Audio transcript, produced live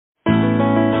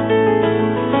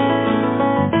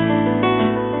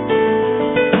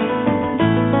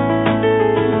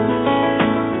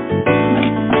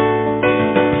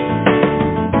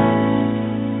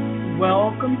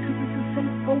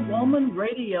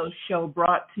radio show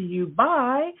brought to you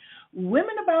by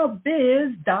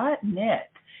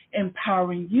womenaboutbiz.net,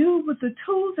 empowering you with the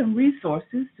tools and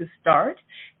resources to start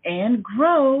and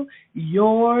grow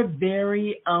your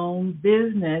very own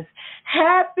business.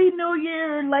 Happy New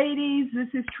Year, ladies. This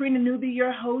is Trina Newby,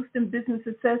 your host and business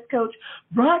success coach,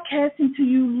 broadcasting to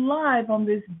you live on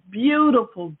this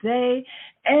beautiful day.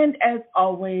 And as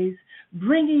always,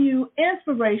 bringing you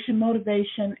inspiration,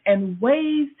 motivation, and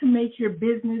ways to make your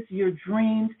business, your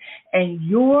dreams, and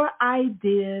your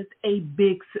ideas a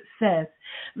big success.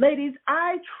 Ladies,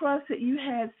 I trust that you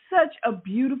had such a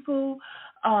beautiful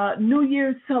New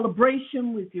Year's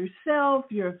celebration with yourself,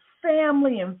 your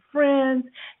family, and friends,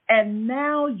 and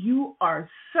now you are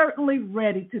certainly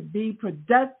ready to be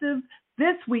productive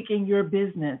this week in your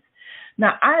business.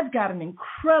 Now, I've got an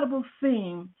incredible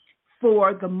theme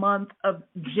for the month of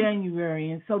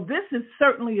January, and so this is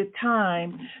certainly a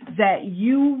time that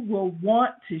you will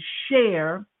want to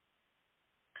share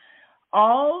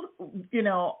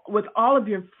with all of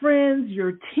your friends,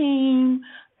 your team,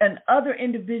 and other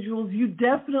individuals. You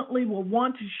definitely will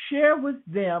want to share with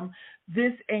them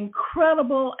this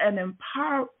incredible and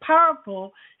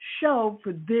powerful show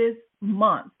for this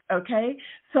month, okay?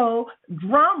 So,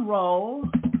 drum roll.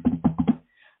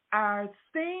 Our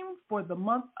theme for the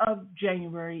month of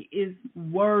January is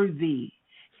worthy,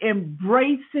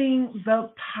 embracing the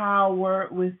power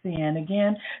within.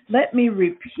 Again, let me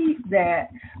repeat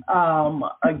that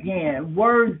again.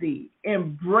 Worthy,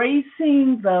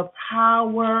 embracing the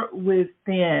power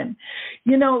within.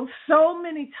 You know, so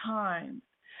many times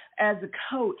as a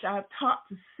coach, I've talked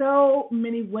to so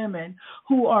many women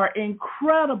who are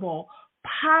incredible,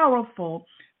 powerful,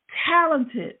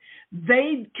 talented.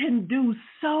 They can do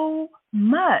so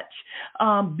much.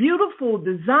 Beautiful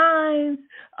designs,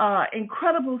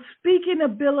 incredible speaking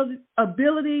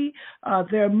ability.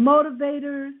 They're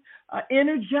motivators,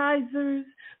 energizers.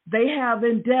 They have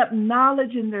in-depth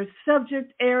knowledge in their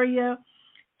subject area.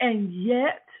 And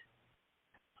yet,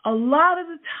 a lot of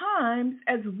the times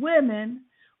as women,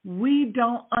 we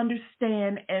don't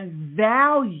understand and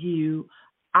value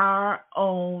our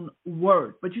own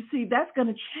worth. But you see, that's going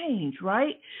to change,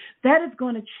 right? That is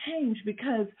going to change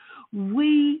because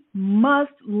we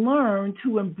must learn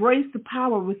to embrace the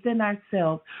power within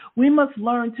ourselves. We must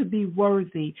learn to be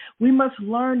worthy. We must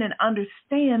learn and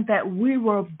understand that we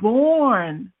were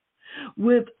born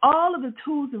with all of the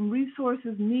tools and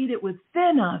resources needed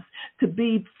within us to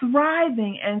be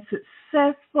thriving and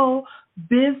successful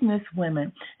business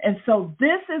women. And so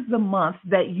this is the month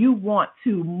that you want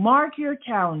to mark your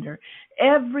calendar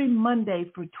every Monday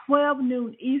for 12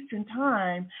 noon Eastern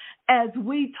time as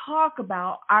we talk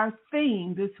about our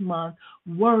theme this month,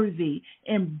 worthy,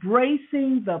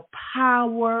 embracing the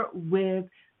power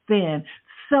within.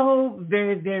 So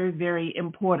very, very, very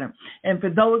important. And for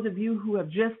those of you who have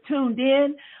just tuned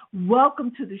in,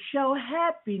 welcome to the show.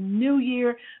 Happy New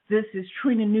Year. This is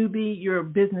Trina Newby, your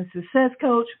business success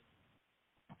coach,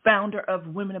 founder of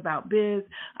Women About Biz.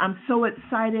 I'm so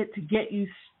excited to get you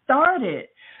started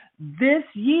this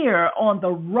year on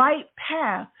the right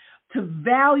path to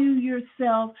value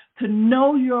yourself, to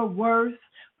know your worth,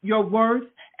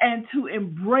 and to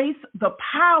embrace the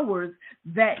powers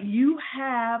that you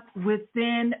have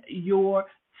within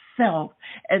yourself.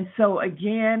 And so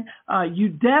again, you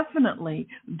definitely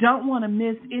don't want to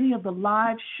miss any of the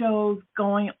live shows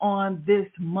going on this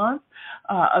month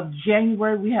of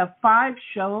January. We have 5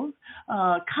 shows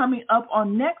coming up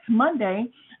on next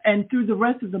Monday. And through the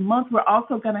rest of the month, we're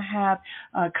also going to have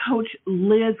Coach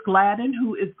Liz Gladden,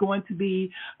 who is going to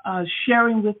be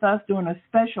sharing with us during a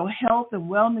special health and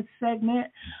wellness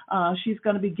segment. She's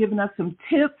going to be giving us some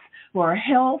tips for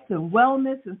health and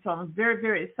wellness. And so I'm very,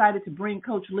 very excited to bring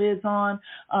Coach Liz on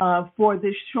for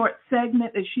this short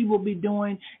segment that she will be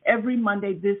doing every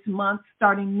Monday this month,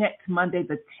 starting next Monday,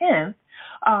 the 10th.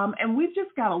 And we've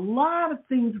just got a lot of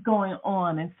things going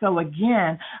on. And so,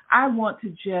 again, I want to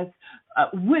just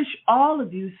wish all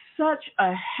of you such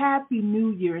a happy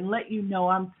new year and let you know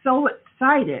I'm so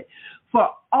excited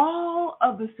for all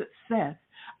of the success.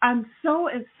 I'm so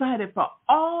excited for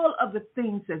all of the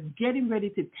things that's getting ready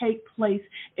to take place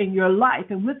in your life.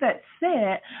 And with that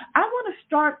said, I want to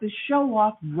start the show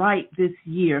off right this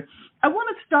year. I want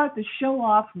to start the show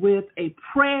off with a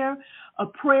prayer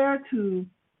to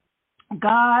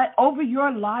God over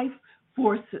your life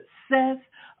for success,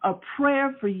 a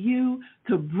prayer for you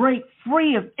to break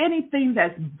free of anything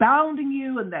that's bounding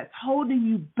you and that's holding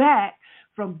you back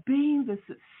from being the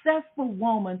successful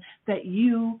woman that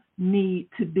you need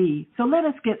to be. So let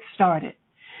us get started.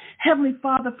 Heavenly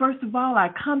Father, first of all, I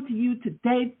come to you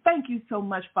today. Thank you so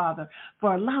much, Father,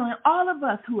 for allowing all of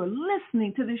us who are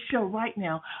listening to this show right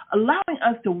now, allowing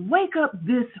us to wake up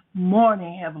this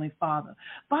morning, Heavenly Father.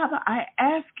 Father, I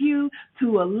ask you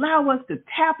to allow us to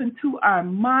tap into our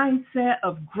mindset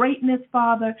of greatness,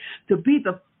 Father, to be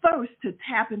the first to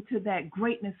tap into that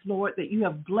greatness, Lord, that you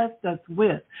have blessed us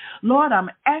with. Lord,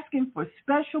 I'm asking for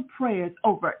special prayers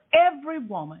over every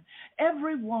woman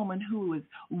who is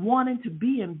wanting to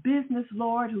be in business,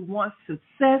 Lord, who wants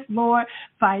success, Lord,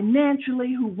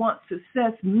 financially, who wants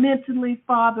success mentally,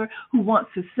 Father, who wants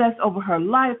success over her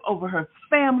life, over her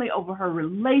family, over her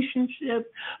relationships,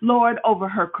 Lord, over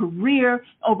her career,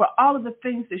 over all of the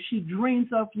things that she dreams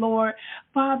of, Lord.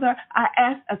 Father, I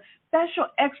ask a special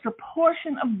extra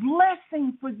portion of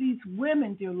blessing for these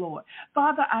women, dear Lord.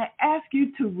 Father, I ask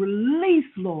you to release,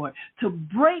 Lord, to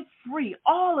break free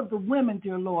all of the women,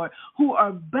 dear Lord, who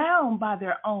are bound by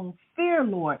their own fear,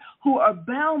 Lord, who are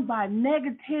bound by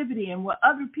negativity and what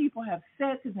other people have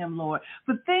said to them, Lord,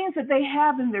 for things that they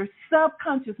have in their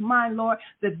subconscious mind, Lord,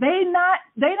 that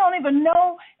they don't even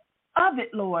know of it,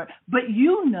 Lord, but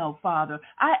you know, Father.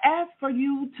 I ask for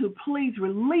you to please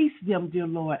release them, dear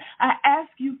Lord. I ask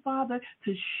you, Father,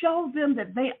 to show them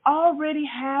that they already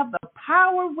have the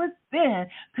power within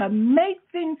to make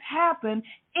things happen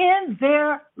in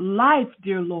their life,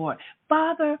 dear Lord.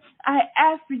 Father, I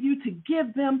ask for you to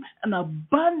give them an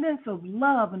abundance of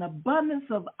love, an abundance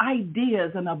of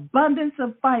ideas, an abundance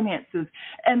of finances,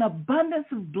 an abundance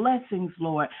of blessings,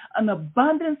 Lord, an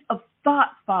abundance of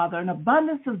thought, Father, an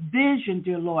abundance of vision,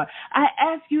 dear Lord. I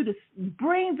ask you to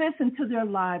bring this into their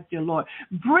lives, dear Lord.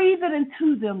 Breathe it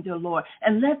into them, dear Lord,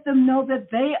 and let them know that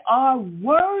they are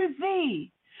worthy.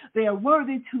 They are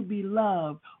worthy to be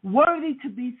loved, worthy to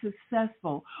be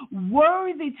successful,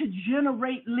 worthy to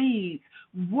generate leads,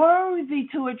 worthy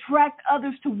to attract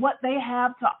others to what they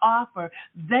have to offer.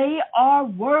 They are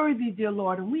worthy, dear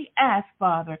Lord. And we ask,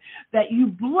 Father, that you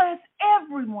bless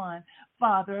everyone,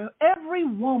 Father, every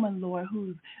woman, Lord,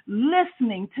 who's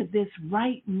listening to this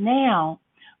right now.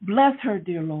 Bless her,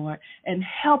 dear Lord, and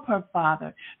help her,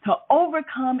 Father, to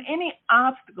overcome any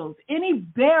obstacles, any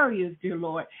barriers, dear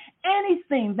Lord,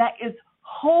 anything that is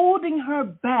holding her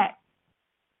back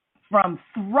from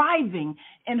thriving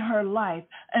in her life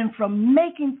and from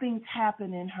making things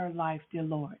happen in her life, dear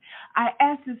Lord. I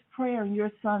ask this prayer in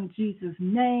your Son, Jesus'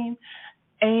 name.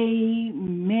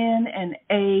 Amen and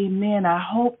amen. I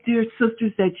hope, dear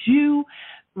sisters, that you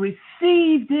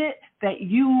received it, that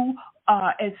you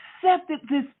accepted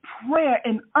this prayer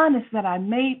and honest that I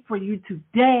made for you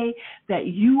today, that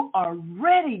you are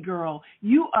ready, girl.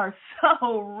 You are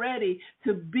so ready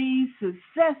to be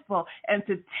successful and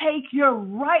to take your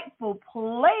rightful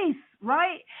place,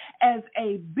 right, as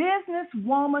a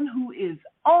businesswoman who is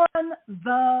on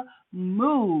the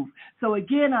move. So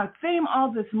again, our theme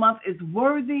all this month is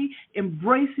worthy,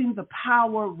 embracing the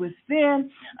power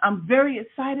within. I'm very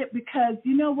excited because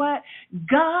you know what?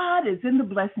 God is in the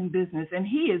blessing business, and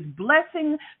he is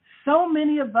blessing so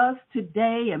many of us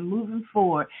today and moving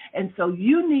forward. And so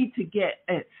you need to get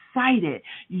excited.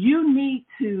 You need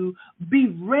to be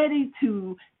ready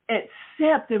to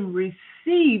accept and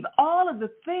receive all of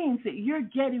the things that you're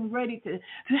getting ready to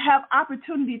have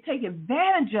opportunity to take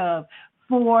advantage of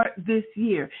for this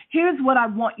year. Here's what I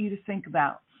want you to think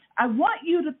about. I want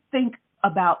you to think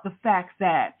about the fact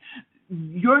that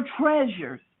your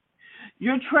treasures,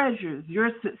 your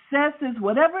successes,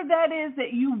 whatever that is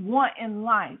that you want in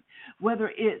life,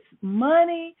 whether it's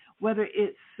money, whether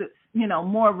it's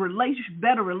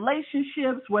better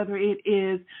relationships, whether it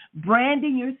is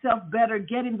branding yourself better,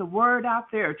 getting the word out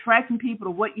there, attracting people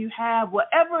to what you have,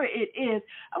 whatever it is,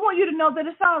 I want you to know that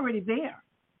it's already there.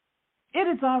 It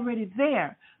is already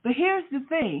there. But here's the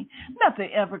thing. Nothing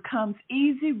ever comes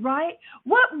easy, right?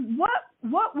 What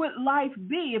would life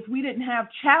be if we didn't have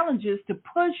challenges to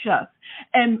push us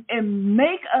and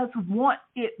make us want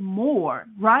it more,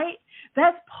 right?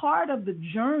 That's part of the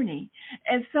journey.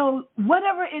 And so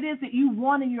whatever it is that you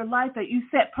want in your life, that you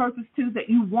set purpose to, that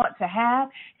you want to have,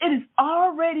 it is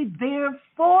already there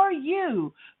for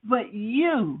you. But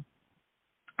you,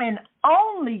 and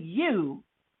only you,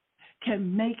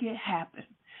 can make it happen.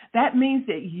 That means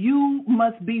that you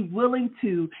must be willing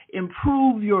to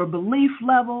improve your belief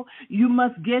level. You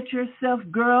must get yourself,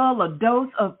 girl, a dose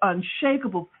of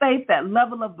unshakable faith, that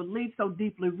level of belief so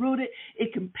deeply rooted,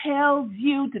 it compels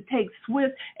you to take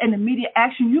swift and immediate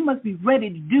action. You must be ready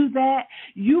to do that.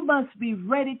 You must be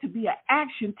ready to be an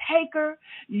action taker.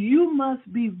 You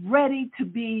must be ready to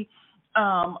be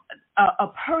a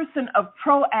person of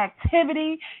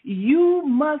proactivity. You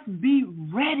must be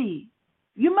ready.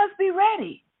 You must be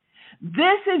ready.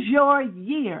 This is your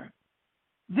year.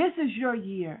 This is your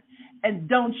year. And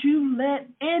don't you let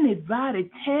anybody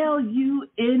tell you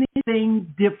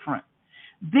anything different.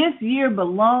 This year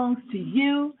belongs to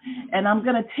you. And I'm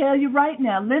going to tell you right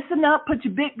now, listen up, put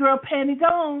your big girl panties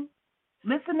on.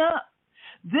 Listen up.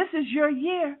 This is your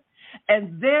year.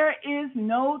 And there is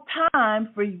no time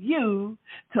for you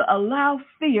to allow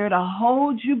fear to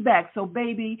hold you back. So,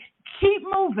 baby, keep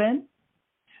moving.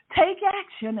 Take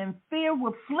action, and fear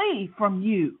will flee from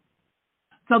you.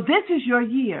 So this is your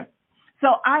year.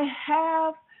 So I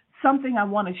have something I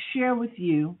want to share with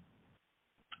you,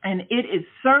 and it is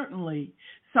certainly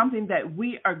something that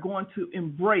we are going to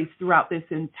embrace throughout this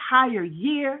entire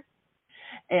year.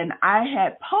 And I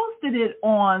had posted it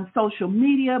on social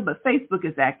media, but Facebook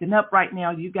is acting up right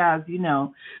now. You guys, you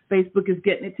know, Facebook is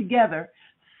getting it together.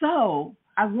 So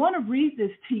I want to read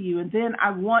this to you, and then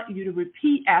I want you to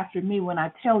repeat after me when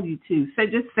I tell you to. So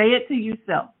just say it to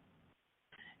yourself.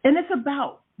 And it's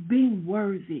about being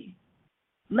worthy.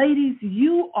 Ladies,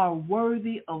 you are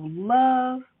worthy of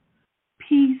love,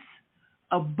 peace,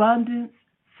 abundance,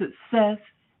 success,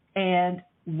 and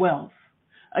wealth.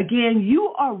 Again,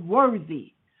 you are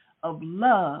worthy of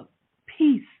love,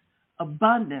 peace,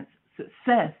 abundance,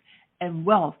 success, and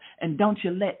wealth. And don't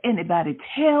you let anybody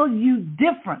tell you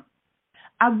different.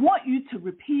 I want you to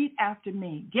repeat after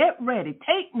me. Get ready.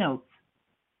 Take notes.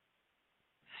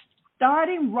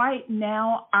 Starting right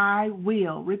now, I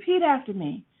will. Repeat after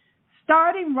me.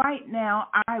 Starting right now,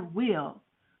 I will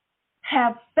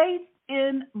have faith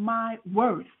in my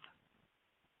worth.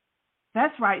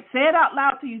 That's right. Say it out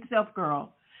loud to yourself,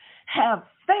 girl. Have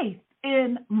faith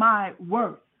in my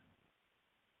worth.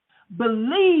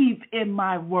 Believe in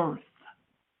my worth.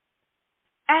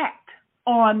 Act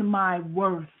on my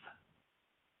worth.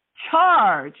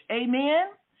 Charge,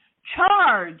 amen?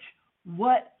 Charge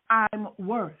what I'm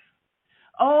worth.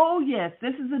 Oh, yes,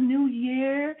 this is a new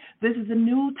year. This is a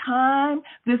new time.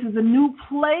 This is a new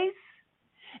place.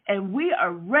 And we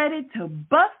are ready to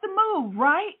bust the move,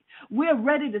 right? We're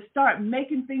ready to start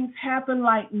making things happen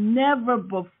like never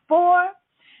before.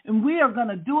 And we are going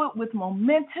to do it with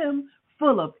momentum,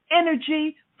 full of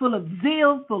energy, full of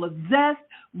zeal, full of zest.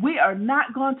 We are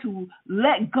not going to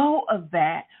let go of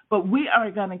that, but we are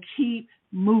going to keep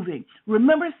moving.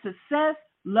 Remember, success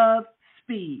loves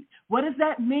speed. What does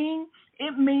that mean?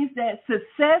 It means that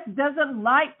success doesn't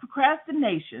like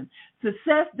procrastination.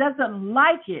 Success doesn't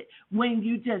like it when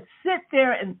you just sit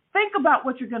there and think about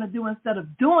what you're going to do instead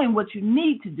of doing what you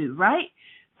need to do, right?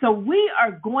 So we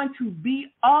are going to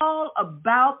be all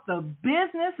about the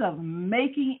business of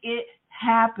making it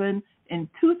happen in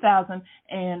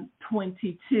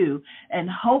 2022. And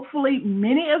hopefully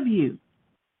many of you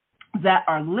that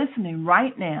are listening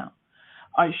right now,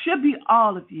 or it should be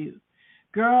all of you,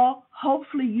 girl,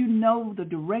 hopefully you know the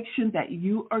direction that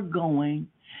you are going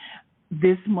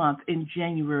this month in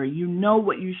January. You know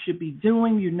what you should be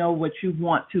doing. You know what you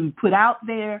want to put out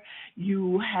there.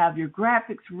 You have your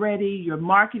graphics ready. Your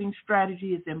marketing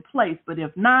strategy is in place. But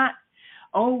if not,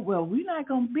 oh, well, we're not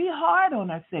going to be hard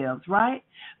on ourselves, right?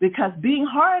 Because being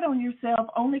hard on yourself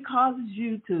only causes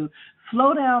you to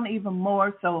slow down even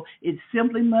more. So it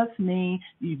simply must mean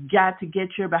you got to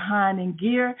get your behind in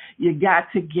gear. You got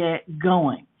to get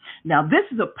going. Now, this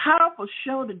is a powerful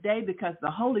show today because the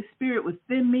Holy Spirit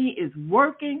within me is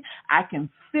working. I can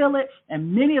feel it,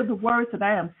 and many of the words that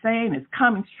I am saying is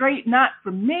coming straight, not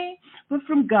from me, but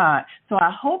from God. So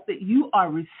I hope that you are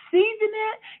receiving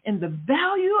it in the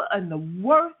value and the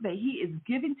worth that He is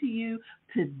giving to you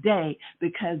today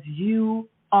because you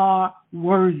are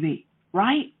worthy,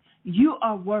 right? You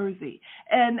are worthy.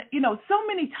 And, you know, so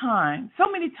many times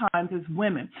as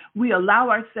women, we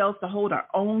allow ourselves to hold our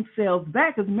own selves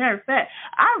back. As a matter of fact,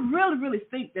 I really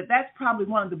think that that's probably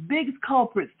one of the biggest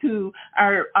culprits to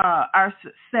our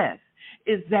success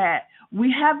is that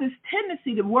we have this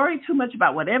tendency to worry too much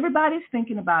about what everybody's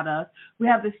thinking about us. We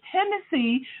have this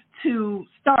tendency to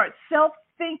start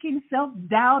self-thinking,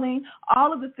 self-doubting,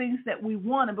 all of the things that we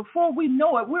want. And before we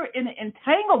know it, we're in an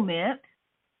entanglement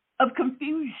of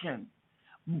confusion.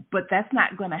 But that's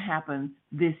not going to happen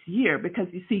this year because,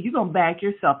 you see, you're going to back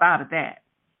yourself out of that.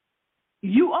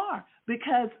 You are,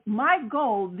 because my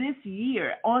goal this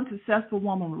year on Successful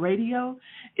Woman Radio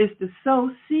is to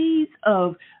sow seeds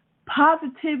of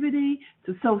positivity,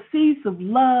 to sow seeds of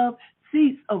love,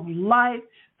 seeds of life,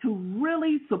 to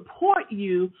really support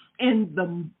you in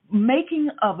the making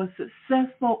of a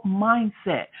successful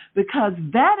mindset, because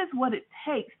that is what it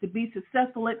takes to be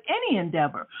successful in any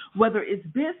endeavor, whether it's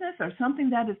business or something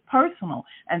that is personal,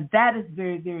 and that is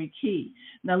very, very key.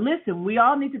 Now, listen, we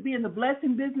all need to be in the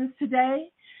blessing business today.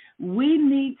 We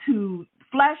need to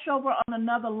flash over on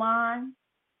another line.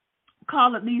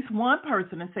 Call at least one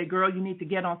person and say, girl, you need to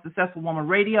get on Successful Woman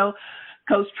Radio.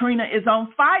 Coach Trina is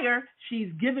on fire. She's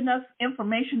giving us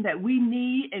information that we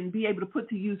need and be able to put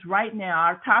to use right now.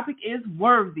 Our topic is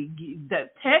worthy.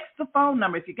 Text the phone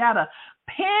number. If you got a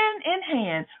pen in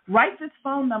hand, write this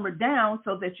phone number down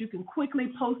so that you can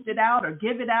quickly post it out or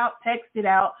give it out, text it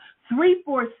out,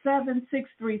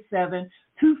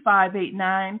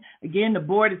 347-637-2589. Again, the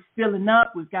board is filling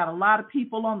up. We've got a lot of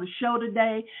people on the show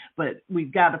today, but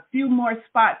we've got a few more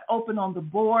spots open on the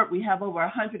board. We have over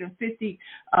 150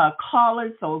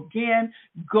 callers. So again,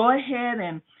 go ahead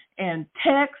and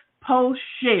text, post,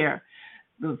 share.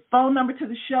 The phone number to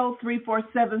the show,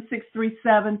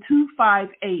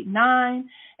 347-637-2589.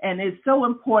 And it's so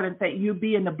important that you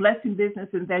be in the blessing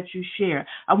business and that you share.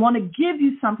 I want to give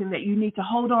you something that you need to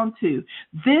hold on to.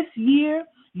 This year,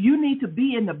 you need to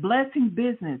be in the blessing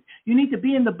business. You need to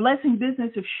be in the blessing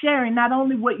business of sharing not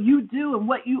only what you do and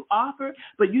what you offer,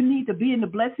 but you need to be in the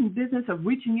blessing business of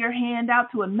reaching your hand out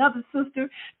to another sister,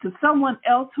 to someone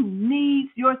else who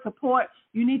needs your support.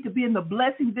 You need to be in the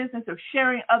blessing business of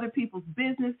sharing other people's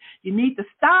business. You need to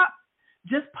stop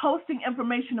just posting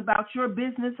information about your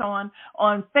business on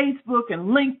Facebook and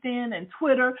LinkedIn and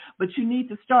Twitter, but you need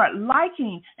to start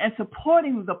liking and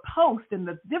supporting the posts and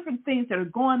the different things that are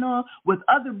going on with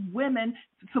other women.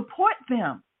 Support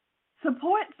them.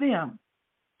 Support them.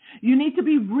 You need to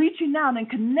be reaching out and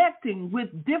connecting with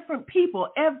different people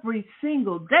every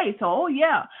single day. So,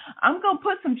 I'm going to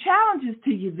put some challenges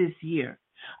to you this year.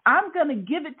 I'm going to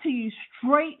give it to you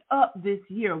straight up this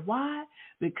year. Why?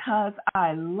 Because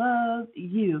I love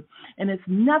you. And it's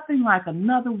nothing like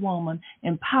another woman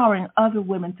empowering other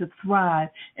women to thrive,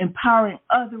 empowering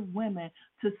other women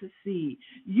to succeed.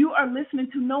 You are listening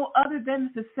to no other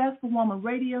than the Successful Woman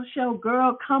Radio Show.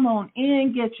 Girl, come on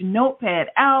in, get your notepad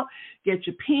out, get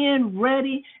your pen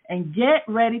ready, and get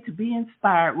ready to be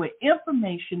inspired with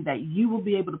information that you will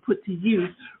be able to put to use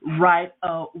right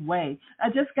away. I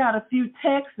just got a few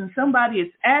texts, and somebody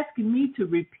is asking me to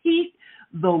repeat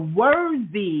the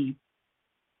worthy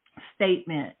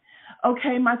statement.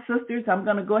 Okay, my sisters, I'm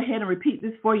going to go ahead and repeat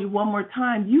this for you one more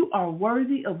time. You are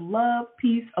worthy of love,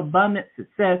 peace, abundance,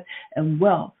 success, and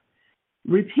wealth.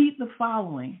 Repeat the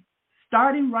following.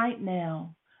 Starting right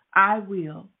now, I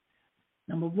will.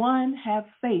 Number 1, have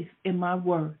faith in my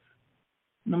worth.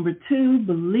 Number 2,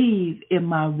 believe in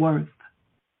my worth.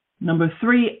 Number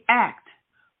 3, act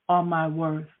on my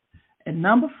worth. And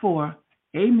number 4,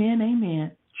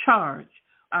 amen, charge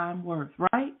I'm worth,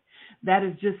 right? That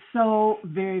is just so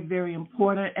very, very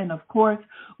important. And of course,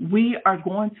 we are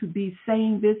going to be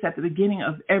saying this at the beginning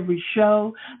of every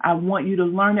show. I want you to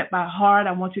learn it by heart.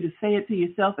 I want you to say it to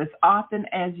yourself as often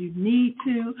as you need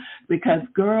to, because,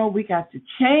 girl, we got to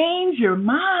change your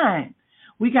mind.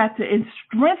 We got to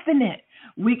strengthen it.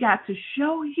 We got to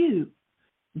show you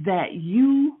that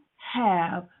you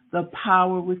have the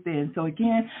power within. So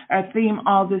again, our theme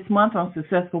all this month on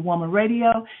Successful Woman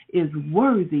Radio is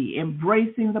worthy,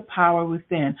 embracing the power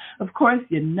within. Of course,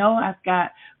 I've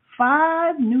got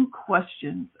 5 new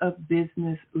questions of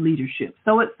business leadership.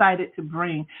 So excited to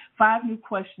bring 5 new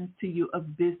questions to you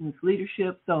of business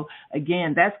leadership. So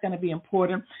again, that's going to be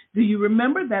important. Do you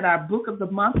remember that our book of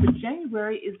the month for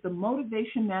January is the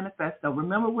Motivation Manifesto?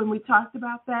 Remember when we talked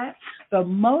about that? The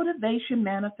Motivation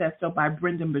Manifesto by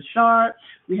Brendan Bouchard.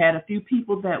 We had a few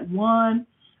people that won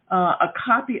a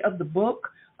copy of the book.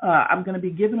 I'm going to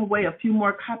be giving away a few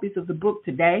more copies of the book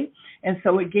today. And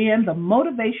so again, the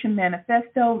Motivation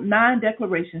Manifesto, 9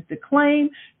 Declarations to Claim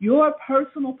Your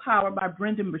Personal Power by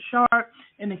Brendan Bouchard.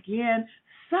 And again,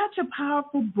 such a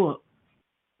powerful book.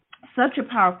 Such a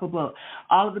powerful book.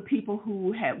 All of the people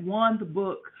who had won the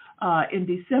book in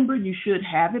December, you should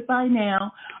have it by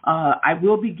now. I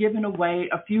will be giving away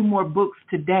a few more books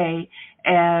today,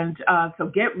 and so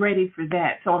get ready for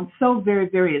that. So I'm so very,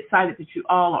 very excited that you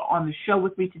all are on the show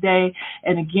with me today.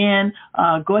 And again,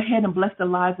 go ahead and bless the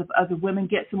lives of other women.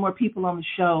 Get some more people on the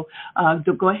show.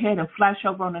 Go ahead and flash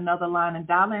over on another line and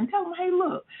dial in and tell them, hey,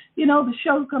 look, the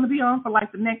show's going to be on for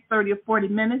like the next 30 or 40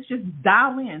 minutes. Just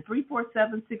dial in,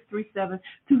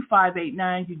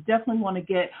 347-637-2589. You definitely want to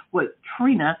get what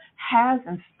Trina has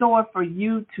in store for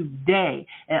you today.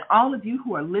 And all of you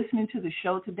who are listening to the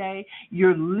show today,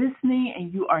 you're listening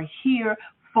and you are here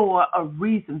for a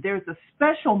reason. There's a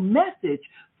special message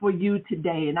for you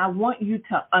today, and I want you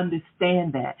to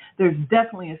understand that. There's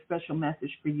definitely a special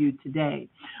message for you today.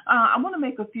 I want to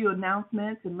make a few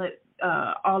announcements and let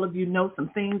all of you know some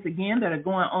things, again, that are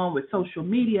going on with social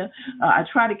media. I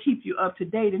try to keep you up to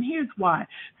date, and here's why.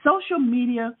 Social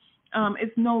media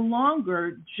is no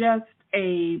longer just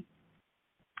a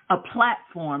a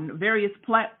platform, various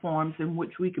platforms in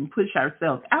which we can push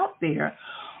ourselves out there.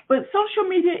 But social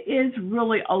media is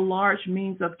really a large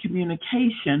means of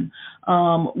communication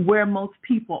where most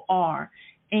people are.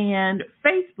 And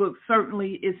Facebook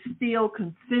certainly is still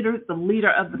considered the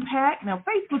leader of the pack. Now,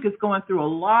 Facebook is going through a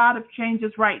lot of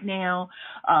changes right now.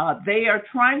 They are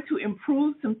trying to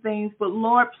improve some things, but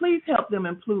Lord, please help them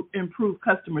improve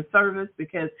customer service,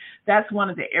 because that's one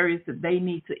of the areas that they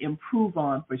need to improve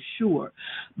on for sure.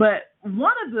 But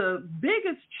one of the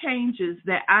biggest changes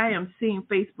that I am seeing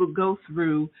Facebook go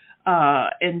through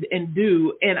and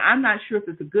do, and I'm not sure if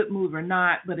it's a good move or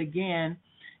not, but again,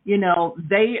 you know,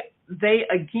 they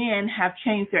again have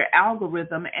changed their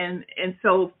algorithm, and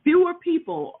so fewer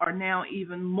people are now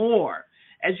even more.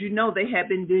 As you know, they have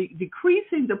been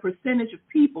decreasing the percentage of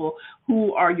people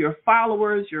who are your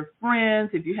followers, your friends,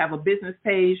 if you have a business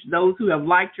page, those who have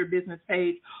liked your business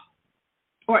page,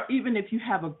 or even if you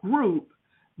have a group,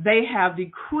 they have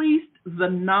decreased the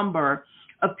number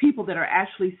of people that are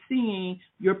actually seeing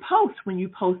your post when you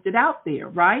post it out there,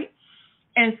 right?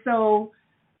 And so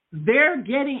they're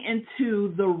getting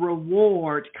into the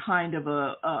reward kind of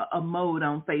a mode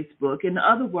on Facebook. In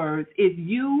other words, if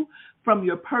you, from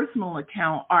your personal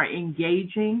account, are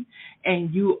engaging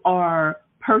and you are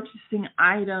purchasing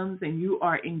items and you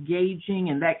are engaging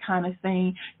and that kind of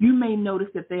thing, you may notice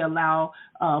that they allow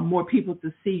more people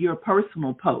to see your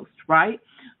personal post, right?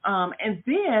 And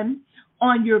then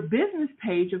on your business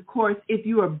page, of course, if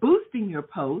you are boosting your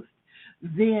post,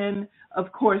 then,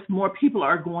 of course, more people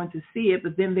are going to see it,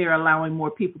 but then they're allowing more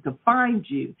people to find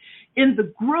you. In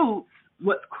the groups,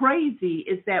 what's crazy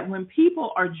is that when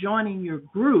people are joining your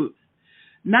groups,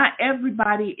 not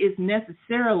everybody is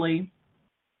necessarily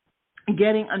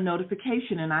getting a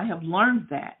notification, and I have learned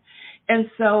that. And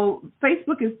so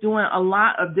Facebook is doing a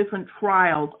lot of different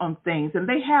trials on things, and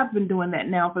they have been doing that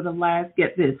now for the last,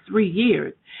 get this, 3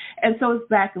 years. And so it's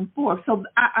back and forth. So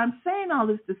I'm saying all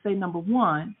this to say, number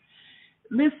one,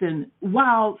 listen,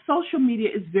 while social media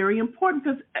is very important,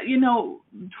 because, you know,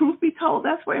 truth be told,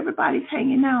 that's where everybody's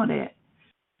hanging out at.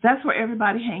 That's where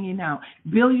everybody's hanging out.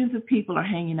 Billions of people are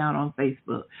hanging out on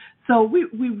Facebook. So we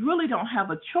really don't have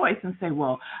a choice and say,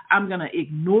 well, I'm going to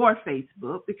ignore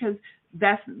Facebook, because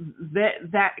that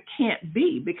can't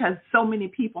be, because so many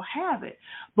people have it.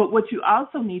 But what you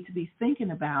also need to be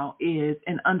thinking about is,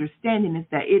 and understanding, is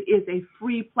that it is a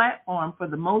free platform for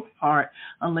the most part,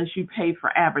 unless you pay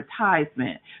for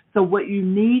advertisement. So what you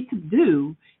need to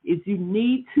do is you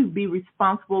need to be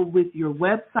responsible with your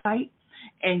website,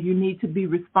 and you need to be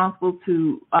responsible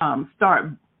to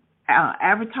start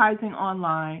advertising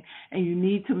online, and you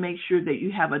need to make sure that you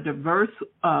have a diverse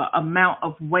amount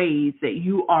of ways that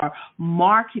you are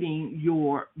marketing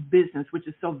your business, which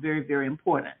is so very, very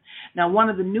important. Now, one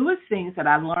of the newest things that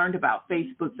I learned about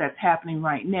Facebook that's happening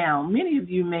right now, many of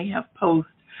you may have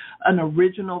posted an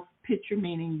original picture,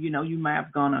 meaning, you know, you might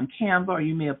have gone on Canva, or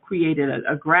you may have created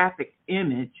a graphic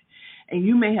image, and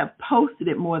you may have posted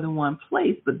it more than one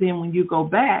place, but then when you go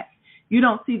back, you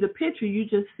don't see the picture, you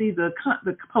just see the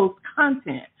post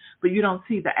content, but you don't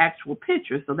see the actual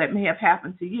picture. So that may have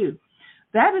happened to you.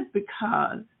 That is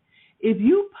because if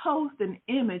you post an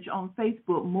image on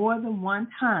Facebook more than one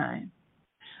time,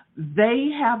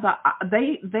 they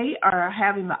are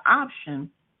having the option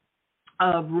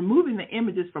of removing the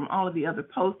images from all of the other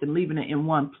posts and leaving it in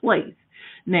one place.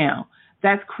 Now,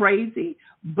 that's crazy,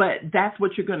 but that's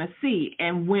what you're going to see.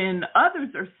 And when others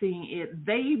are seeing it,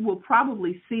 they will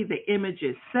probably see the image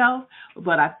itself.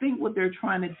 But I think what they're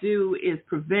trying to do is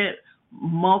prevent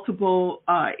multiple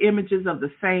images of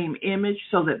the same image,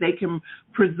 so that they can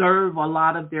preserve a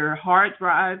lot of their hard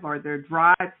drive or their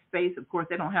drive space. Of course,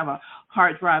 they don't have a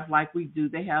hard drive like we do.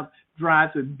 They have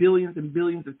drives with billions and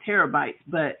billions of terabytes.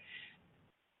 But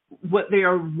what they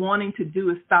are wanting to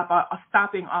do is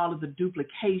stopping all of the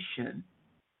duplication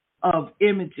of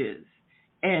images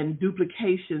and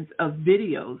duplications of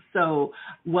videos. So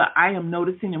what I am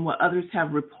noticing, and what others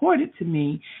have reported to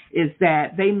me, is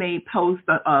that they may post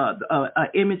an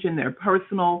image in their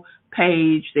personal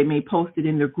page, they may post it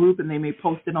in their group, and they may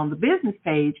post it on the business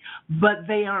page, but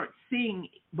they aren't seeing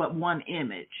but one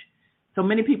image. So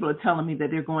many people are telling me that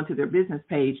they're going to their business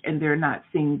page and they're not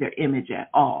seeing their image at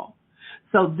all.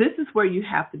 So this is where you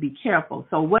have to be careful.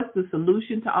 So what's the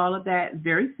solution to all of that?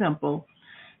 Very simple.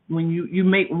 When you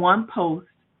make one post,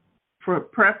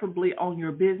 preferably on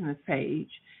your business page,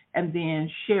 and then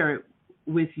share it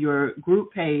with your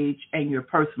group page and your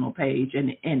personal page,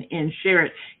 and share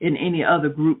it in any other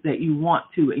group that you want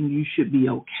to, and you should be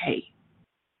okay.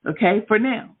 Okay, for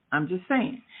now, I'm just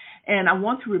saying. And I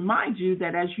want to remind you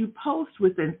that as you post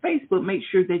within Facebook, make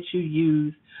sure that you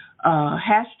use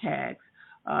hashtags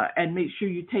and make sure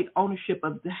you take ownership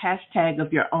of the hashtag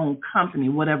of your own company,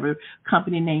 whatever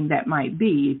company name that might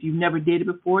be. If you've never did it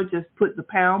before, just put the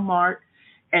pound mark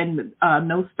and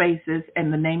no spaces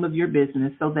and the name of your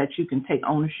business so that you can take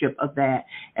ownership of that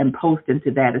and post into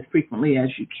that as frequently as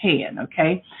you can,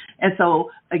 okay? And so,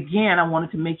 again, I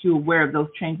wanted to make you aware of those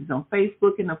changes on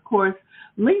Facebook. And, of course,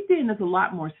 LinkedIn is a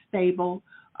lot more stable.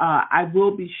 I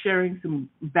will be sharing some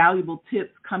valuable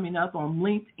tips coming up on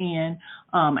LinkedIn,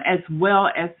 as well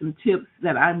as some tips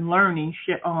that I'm learning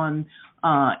on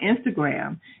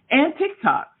Instagram and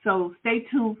TikTok. So stay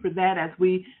tuned for that as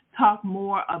we talk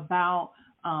more about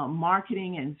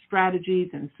marketing and strategies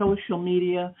and social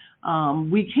media.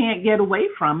 We can't get away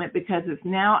from it because it's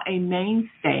now a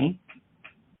mainstay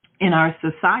in our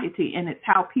society, and it's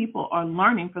how people are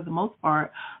learning, for the most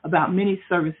part, about many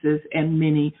services and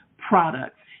many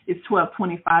products. It's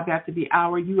 12:25 after the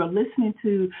hour. You are listening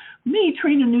to me,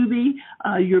 Trina Newby,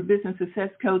 your business success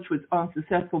coach on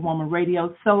Successful Woman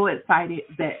Radio. So excited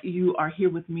that you are here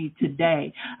with me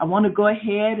today. I want to go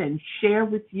ahead and share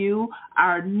with you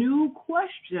our new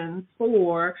questions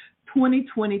for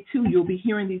 2022. You'll be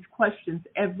hearing these questions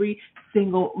every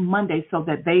single Monday so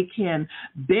that they can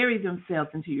bury themselves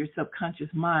into your subconscious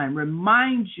mind,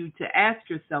 remind you to ask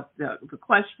yourself the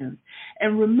questions.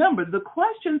 And remember, the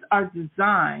questions are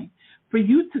designed for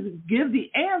you to give the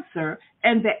answer,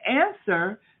 and the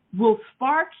answer will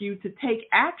spark you to take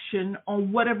action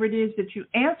on whatever it is that you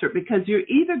answer, because you're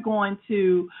either going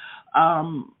to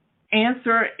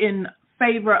answer in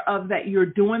favor of that you're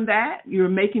doing that, you're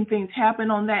making things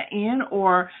happen on that end,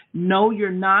 or no,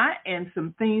 you're not, and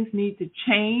some things need to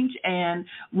change. And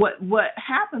what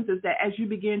happens is that as you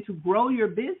begin to grow your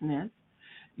business,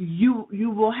 you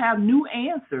will have new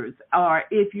answers, or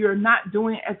if you're not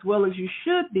doing as well as you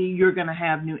should be, you're going to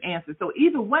have new answers. So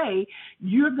either way,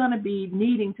 you're going to be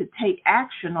needing to take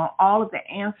action on all of the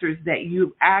answers that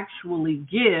you actually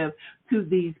give to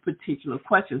these particular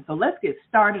questions. So let's get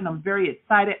started. I'm very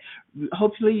excited.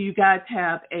 Hopefully you guys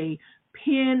have a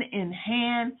pen in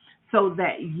hand so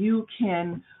that you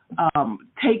can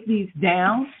take these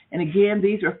down. And again,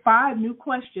 these are 5 new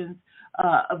questions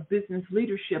of business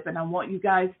leadership, and I want you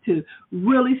guys to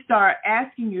really start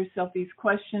asking yourself these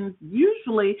questions.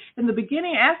 Usually in the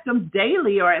beginning, ask them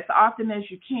daily or as often as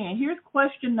you can. Here's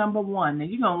question number 1,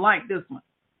 and you're going to like this one.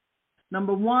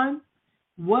 Number 1,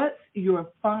 what's your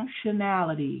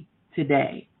functionality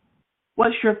today?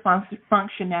 What's your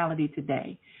functionality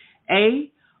today?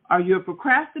 A, are you a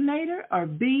procrastinator, or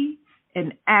B,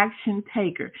 an action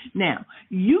taker? Now,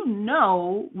 you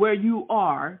know where you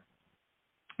are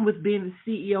with being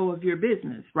the CEO of your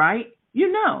business, right?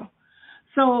 You know.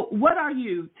 So what are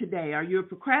you today? Are you a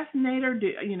procrastinator?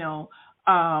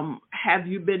 Have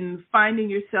you been finding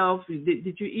yourself,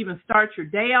 did you even start your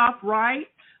day off right?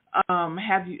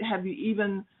 Have you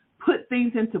even put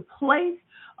things into place?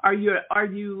 Are you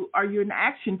an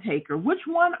action taker? Which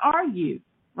one are you?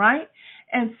 Right?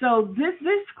 And so this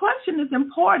question is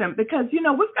important because,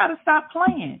 we've got to stop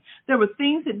playing. There were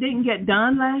things that didn't get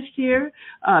done last year.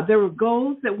 There were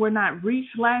goals that were not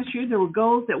reached last year. There were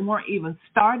goals that weren't even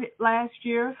started last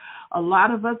year. A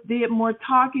lot of us did more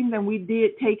talking than we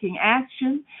did taking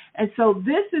action. And so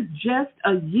this is just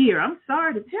a year. I'm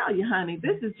sorry to tell you, honey,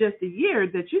 this is just a year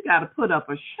that you got to put up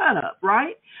or shut up,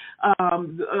 right?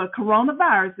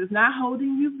 Coronavirus is not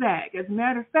holding you back. As a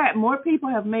matter of fact, more people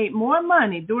have made more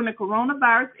money during the coronavirus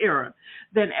era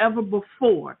than ever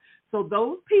before. So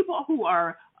those people who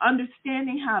are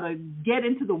understanding how to get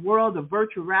into the world of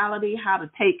virtuality, how to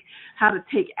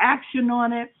take action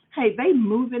on it, hey, they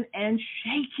moving and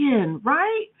shaking,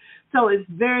 right? So it's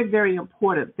very, very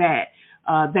important that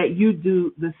you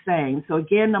do the same. So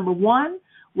again, number 1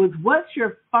 was, what's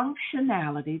your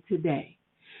functionality today?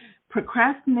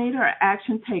 Procrastinator or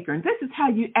action taker? And this is how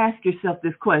you ask yourself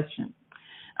this question.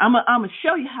 I'm going to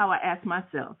show you how I ask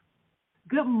myself.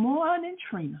 Good morning,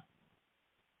 Trina.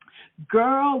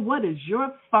 Girl, what is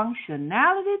your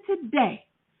functionality today?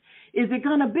 Is it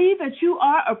going to be that you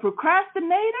are a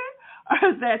procrastinator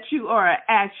or that you are an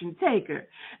action taker?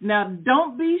 Now,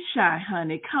 don't be shy,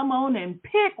 honey. Come on and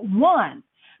pick one.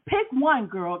 Pick one,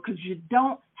 girl, because you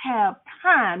don't have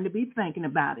time to be thinking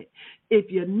about it.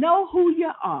 If you know who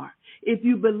you are, if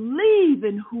you believe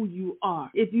in who you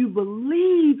are, if you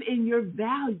believe in your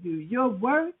value, your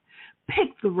worth, pick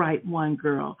the right one,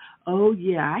 girl. Oh,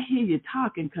 yeah, I hear you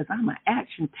talking because I'm an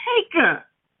action taker.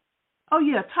 Oh,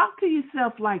 yeah, talk to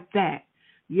yourself like that.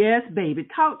 Yes, baby,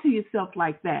 talk to yourself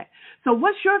like that. So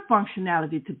what's your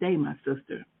functionality today, my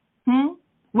sister?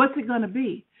 What's it going to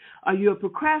be? Are you a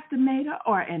procrastinator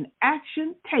or an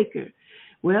action taker?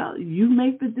 Well, you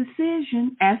make the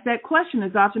decision. Ask that question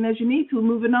as often as you need to.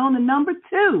 Moving on to number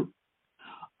 2.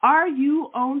 Are you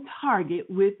on target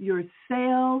with your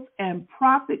sales and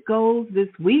profit goals this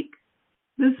week,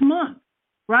 this month,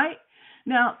 right?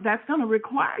 Now, that's going to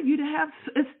require you to have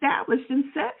established and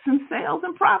set some sales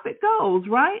and profit goals,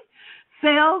 right?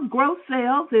 Sales, gross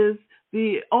sales is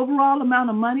the overall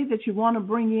amount of money that you want to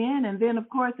bring in. And then, of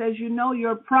course, as you know,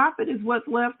 your profit is what's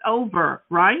left over,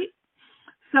 right?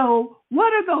 So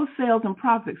what are those sales and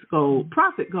profit goals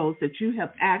that you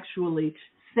have actually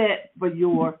set for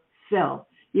yourself?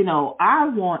 I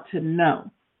want to know,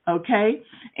 okay?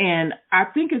 And I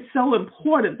think it's so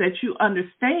important that you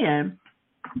understand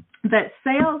that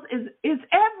sales is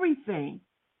everything.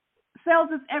 Sales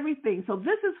is everything. So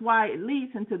this is why it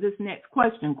leads into this next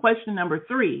question. Question number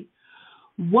 3.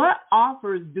 What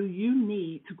offers do you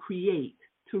need to create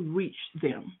to reach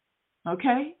them?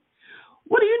 Okay?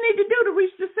 What do you need to do to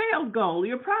reach the sales goal,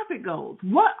 your profit goals?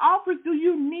 What offers do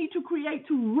you need to create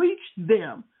to reach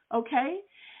them? Okay?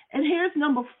 And here's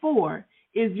number 4.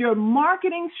 Is your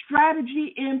marketing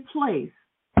strategy in place?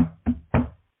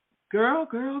 Girl.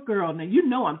 Now, you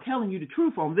know I'm telling you the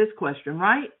truth on this question,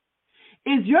 right?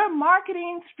 Is your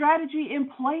marketing strategy in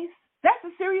place? That's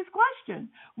a serious question.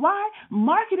 Why?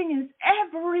 Marketing is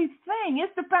everything.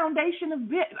 It's the foundation of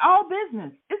all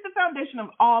business. It's the foundation of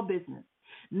all business.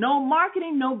 No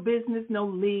marketing, no business, no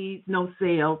leads, no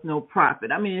sales, no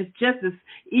profit. I mean, it's just as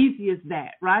easy as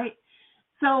that, right?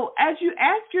 So as you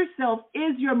ask yourself,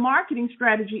 is your marketing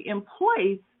strategy in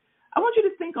place? I want you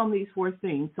to think on these 4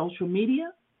 things: social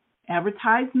media,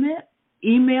 advertisement,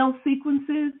 email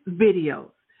sequences, videos.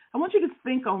 I want you to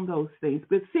think on those things.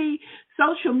 But see,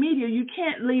 social media, you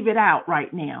can't leave it out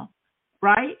right now,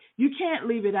 right? You can't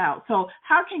leave it out. So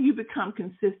how can you become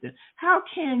consistent? How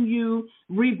can you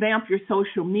revamp your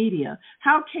social media?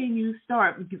 How can you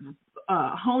start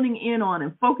honing in on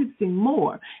and focusing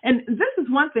more? And this is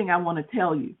one thing I want to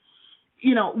tell you.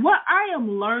 What I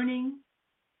am learning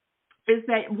is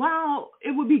that while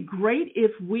it would be great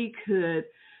if we could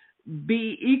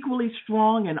be equally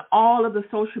strong in all of the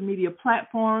social media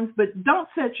platforms, but don't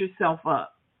set yourself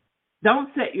up. Don't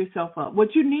set yourself up.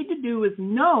 What you need to do is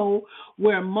know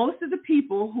where most of the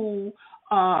people who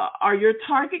are your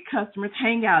target customers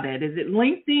hang out at. Is it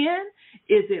LinkedIn?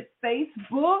 Is it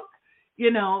Facebook?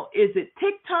 Is it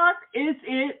TikTok? Is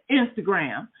it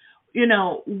Instagram?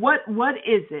 What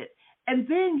is it? And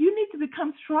then you need to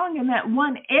become strong in that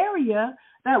one area,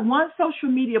 that one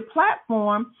social media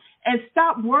platform, and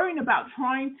stop worrying about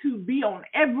trying to be on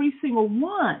every single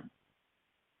one.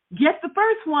 Get the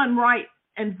first one right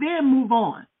and then move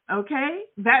on, okay?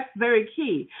 That's very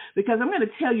key, because I'm going to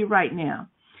tell you right now,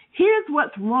 here's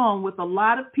what's wrong with a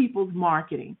lot of people's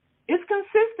marketing. It's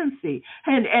consistency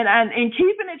and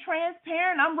keeping it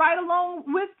transparent. I'm right along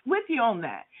with you on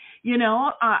that.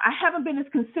 I haven't been as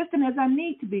consistent as I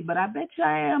need to be, but I bet you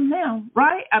I am now,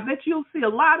 right? I bet you'll see a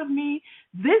lot of me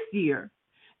this year.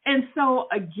 And so,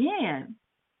 again,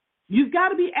 you've got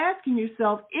to be asking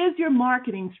yourself, is your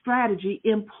marketing strategy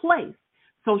in place?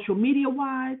 Social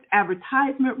media-wise,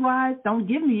 advertisement-wise, don't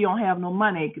give me you don't have no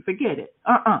money. Forget it.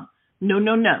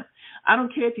 No. I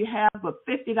don't care if you have but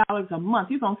 $50 a month.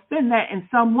 You're going to spend that in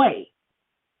some way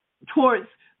towards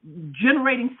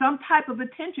generating some type of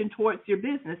attention towards your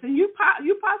business. And you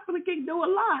possibly can do a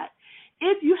lot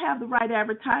if you have the right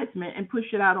advertisement and push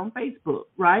it out on Facebook,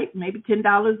 right? Maybe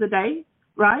 $10 a day,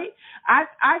 right?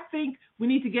 I think we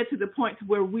need to get to the point to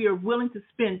where we are willing to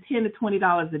spend $10 to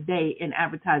 $20 a day in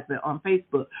advertisement on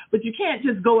Facebook. But you can't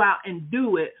just go out and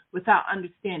do it without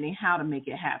understanding how to make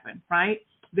it happen, right?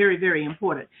 Very, very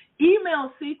important.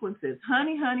 Email sequences.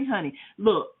 Honey.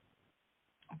 Look,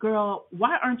 girl,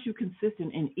 why aren't you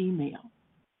consistent in email?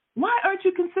 Why aren't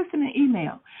you consistent in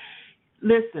email?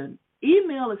 Listen,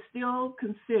 email is still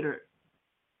considered,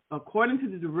 according to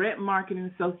the Direct Marketing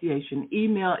Association,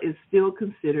 email is still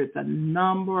considered the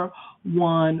number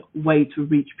one way to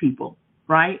reach people,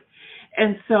 right?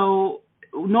 And so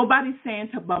nobody's saying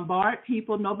to bombard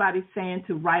people. Nobody's saying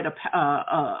to write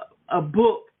a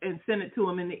book and send it to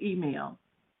them in the email,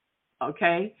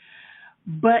 okay?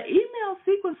 But email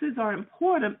sequences are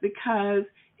important because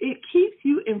it keeps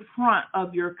you in front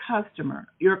of your customer,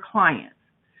 your clients.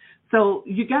 So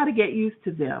you got to get used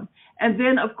to them. And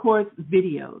then, of course,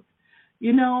 videos.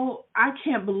 I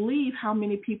can't believe how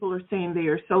many people are saying they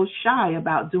are so shy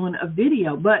about doing a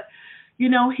video. But,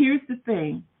 here's the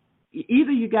thing.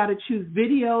 Either you got to choose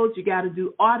videos, you got to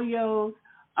do audios,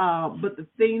 but the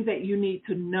thing that you need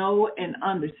to know and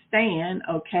understand,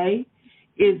 okay,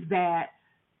 is that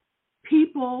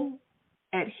people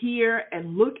adhere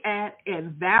and look at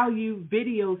and value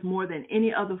videos more than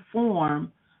any other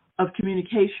form of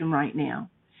communication right now.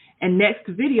 And next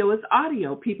to video is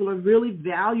audio. People are really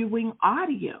valuing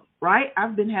audio, right?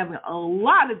 I've been having a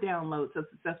lot of downloads of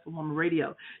Successful Woman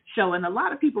Radio show, and a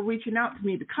lot of people reaching out to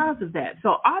me because of that.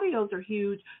 So audios are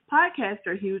huge. Podcasts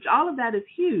are huge. All of that is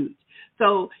huge.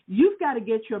 So you've got to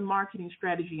get your marketing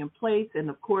strategy in place. And,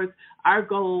 of course, our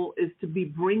goal is to be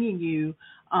bringing you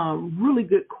really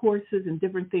good courses and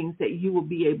different things that you will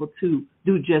be able to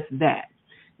do just that.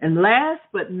 And last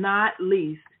but not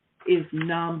least is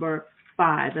number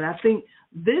 5. And I think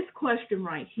this question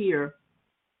right here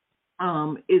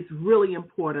is really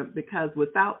important, because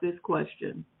without this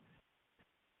question,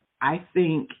 I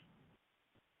think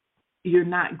you're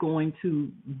not going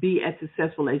to be as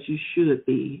successful as you should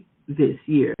be this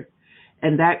year.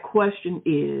 And that question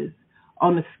is,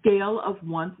 on a scale of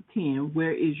 1 to 10,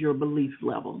 where is your belief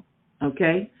level?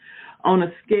 Okay? On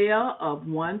a scale of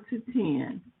 1 to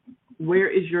 10, where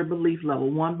is your belief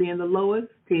level? 1 being the lowest,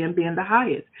 10 being the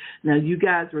highest. Now, you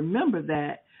guys remember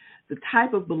that the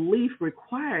type of belief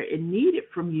required and needed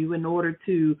from you in order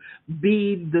to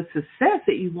be the success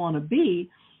that you want to be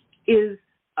is,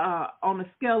 on a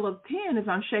scale of 10, is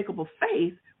unshakable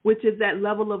faith, which is that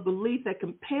level of belief that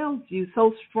compels you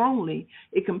so strongly,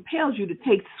 it compels you to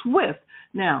take swift.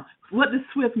 Now, what does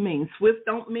swift mean? Swift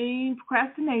don't mean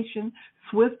procrastination.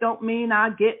 Swift don't mean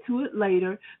I'll get to it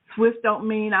later. Swift don't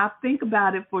mean I'll think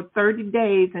about it for 30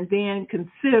 days and then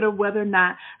consider whether or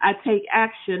not I take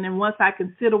action. And once I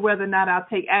consider whether or not I'll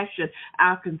take action,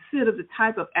 I'll consider the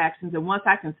type of actions. And once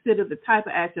I consider the type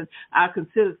of actions, I'll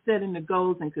consider setting the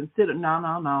goals and consider,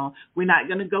 no. We're not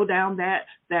going to go down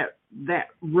that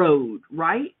road,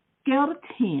 right? Scale to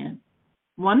 10,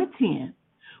 1 to 10.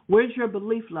 Where's your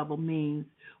belief level means,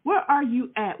 where are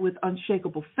you at with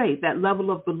unshakable faith, that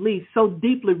level of belief so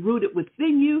deeply rooted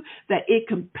within you that it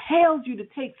compels you to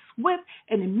take swift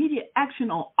and immediate action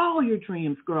on all your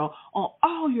dreams, girl, on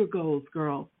all your goals,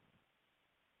 girl.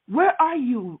 Where are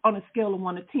you on a scale of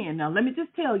 1 to 10? Now, let me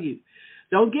just tell you,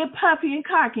 don't get puffy and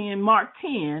cocky and mark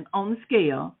 10 on the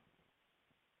scale,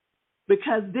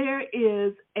 because there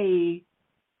is a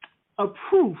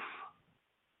proof,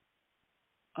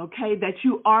 okay, that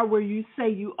you are where you say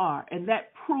you are. And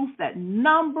that proof, that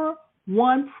number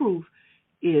one proof,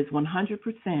 is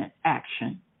 100%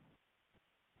 action.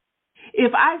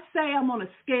 If I say I'm on a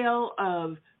scale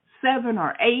of 7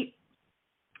 or 8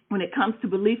 when it comes to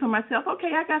belief in myself,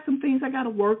 okay, I got some things I got to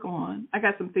work on.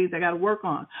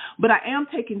 But I am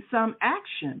taking some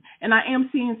action, and I am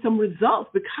seeing some results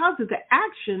because of the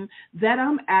action that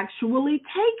I'm actually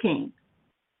taking.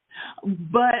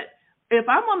 But if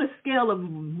I'm on a scale of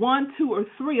 1, 2, or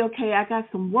 3, okay, I got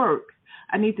some work,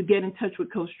 I need to get in touch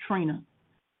with Coach Trina.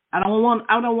 I don't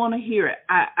want to hear it.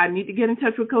 I need to get in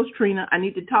touch with Coach Trina. I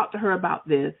need to talk to her about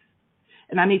this,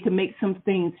 and I need to make some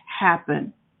things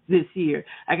happen this year.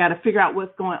 I got to figure out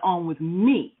what's going on with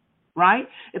me, right?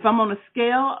 If I'm on a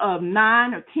scale of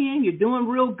 9 or 10, you're doing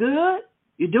real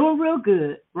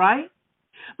good, right?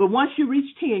 But once you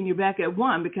reach 10, you're back at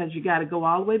 1, because you got to go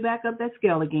all the way back up that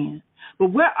scale again.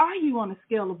 But where are you on a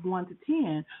scale of 1 to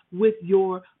 10 with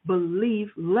your belief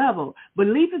level?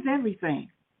 Belief is everything.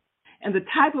 And the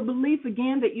type of belief,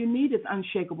 again, that you need is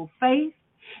unshakable faith.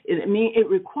 It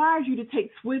requires you to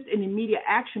take swift and immediate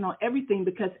action on everything,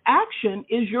 because action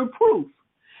is your proof.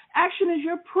 Action is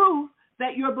your proof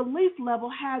that your belief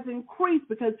level has increased,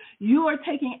 because you are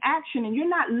taking action and you're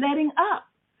not letting up.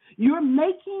 You're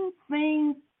making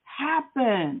things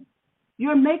happen.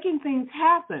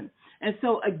 And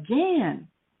so, again,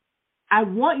 I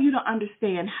want you to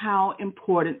understand how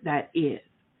important that is.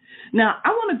 Now, I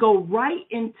want to go right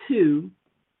into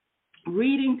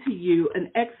reading to you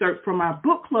an excerpt from our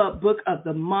book club book of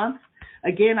the month.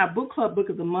 Again, our book club book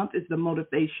of the month is The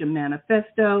Motivation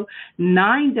Manifesto,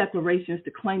 9 Declarations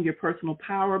to Claim Your Personal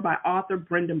Power by author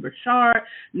Brendon Burchard,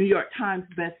 New York Times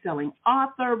bestselling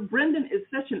author. Brendon is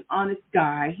such an honest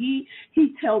guy. He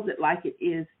tells it like it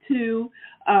is, too.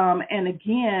 And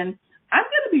again, I'm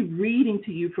going to be reading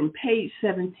to you from page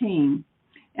 17.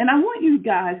 And I want you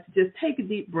guys to just take a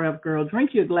deep breath, girl.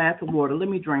 Drink your glass of water. Let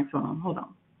me drink some. Hold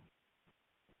on.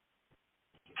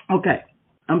 Okay,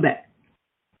 I'm back.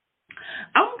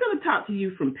 I'm going to talk to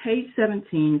you from page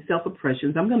 17,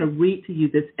 Self-Oppressions. I'm going to read to you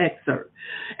this excerpt.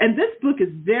 And this book is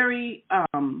very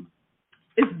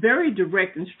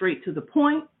direct and straight to the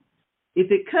point.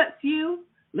 If it cuts you,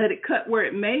 let it cut where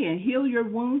it may and heal your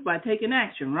wounds by taking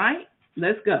action, right?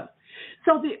 Let's go.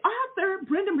 So the author,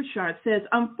 Brendon Burchard, says,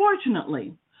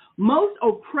 unfortunately, most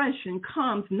oppression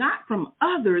comes not from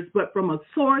others, but from a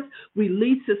source we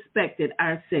least suspected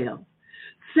ourselves.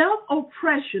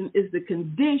 Self-oppression is the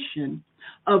condition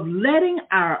of letting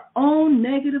our own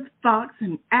negative thoughts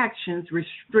and actions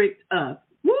restrict us.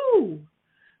 Woo!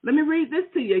 Let me read this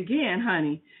to you again,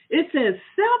 honey. It says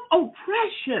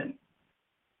self-oppression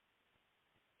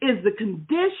is the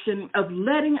condition of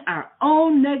letting our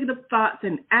own negative thoughts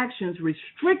and actions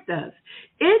restrict us.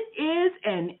 It is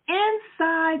an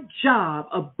inside job,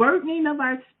 a burdening of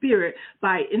our spirit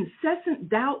by incessant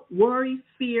doubt, worry,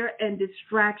 fear, and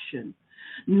distraction.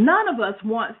 None of us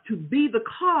wants to be the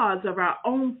cause of our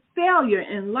own failure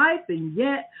in life, and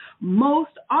yet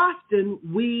most often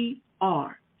we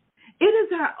are. It is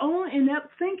our own inept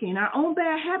thinking, our own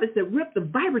bad habits that rip the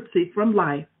vibrancy from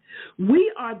life.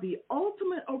 We are the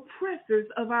ultimate oppressors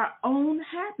of our own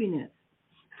happiness.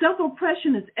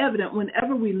 Self-oppression is evident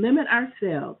whenever we limit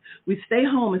ourselves. We stay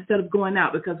home instead of going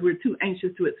out because we're too anxious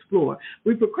to explore.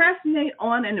 We procrastinate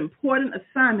on an important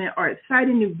assignment or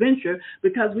exciting new venture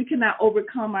because we cannot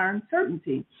overcome our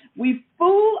uncertainty. We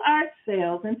fool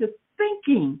ourselves into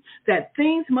thinking that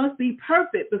things must be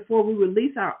perfect before we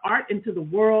release our art into the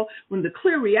world, when the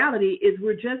clear reality is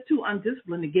we're just too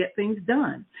undisciplined to get things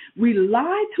done. We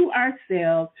lie to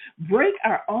ourselves, break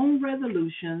our own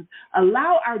resolutions,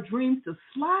 allow our dreams to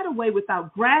slide away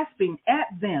without grasping at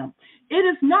them. It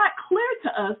is not clear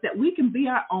to us that we can be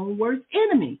our own worst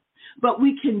enemy, but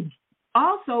we can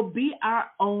also be our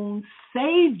own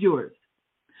saviors.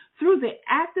 Through the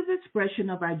active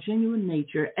expression of our genuine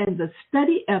nature and the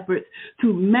steady efforts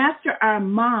to master our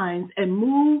minds and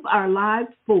move our lives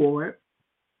forward,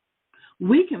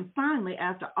 we can finally,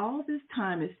 after all this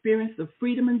time, experience the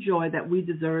freedom and joy that we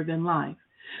deserve in life.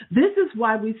 This is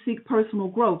why we seek personal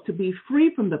growth, to be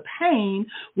free from the pain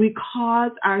we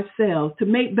cause ourselves, to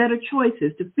make better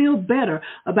choices, to feel better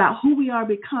about who we are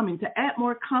becoming, to act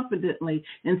more confidently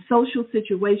in social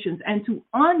situations, and to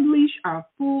unleash our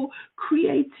full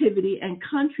creativity and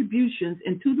contributions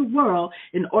into the world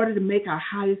in order to make our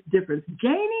highest difference.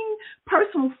 Gaining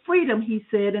personal freedom, he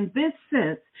said, in this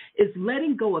sense, is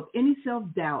letting go of any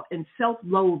self-doubt and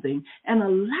self-loathing and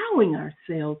allowing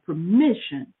ourselves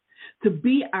permission to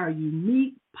be our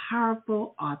unique,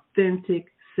 powerful, authentic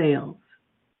selves.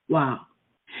 Wow.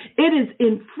 It is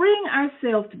in freeing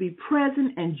ourselves to be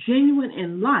present and genuine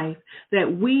in life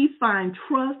that we find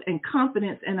trust and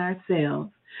confidence in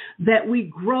ourselves, that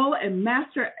we grow and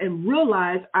master and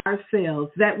realize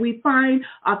ourselves, that we find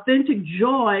authentic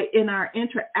joy in our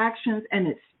interactions and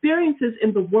experiences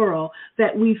in the world,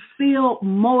 that we feel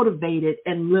motivated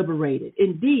and liberated.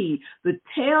 Indeed, the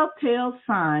telltale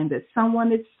sign that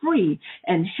someone is free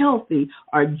and healthy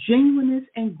are genuineness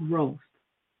and growth.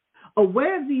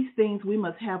 Aware of these things, we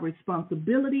must have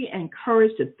responsibility and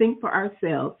courage to think for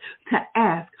ourselves, to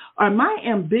ask, are my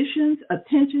ambitions,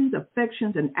 attentions,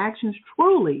 affections, and actions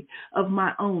truly of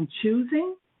my own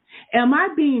choosing? Am I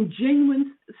being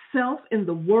genuine self in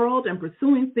the world and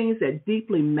pursuing things that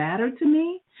deeply matter to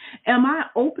me? Am I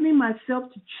opening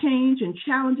myself to change and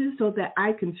challenges so that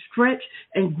I can stretch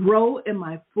and grow in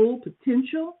my full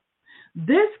potential?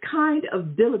 This kind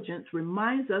of diligence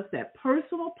reminds us that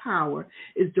personal power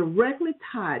is directly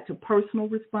tied to personal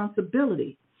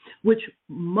responsibility, which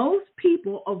most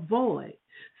people avoid.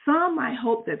 Some might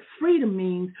hope that freedom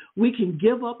means we can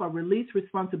give up or release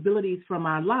responsibilities from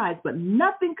our lives, but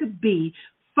nothing could be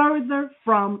further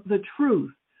from the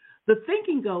truth. The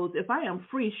thinking goes, if I am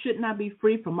free, shouldn't I be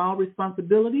free from all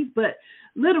responsibilities? But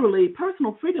literally,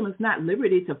 personal freedom is not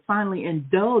liberty to finally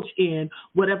indulge in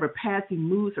whatever passing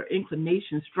moods or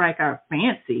inclinations strike our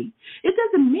fancy. It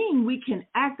doesn't mean we can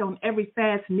act on every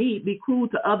fast need, be cruel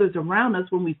to others around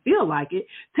us when we feel like it,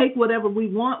 take whatever we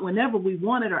want whenever we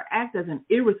want it, or act as an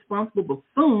irresponsible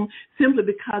buffoon simply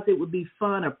because it would be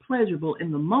fun or pleasurable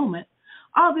in the moment.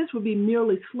 All this would be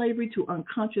merely slavery to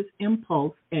unconscious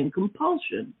impulse and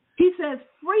compulsion. He says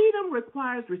freedom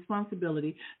requires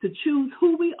responsibility to choose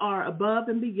who we are above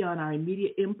and beyond our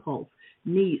immediate impulse,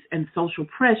 needs, and social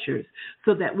pressures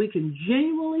so that we can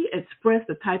genuinely express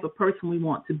the type of person we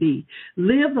want to be,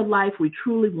 live the life we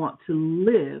truly want to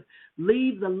live,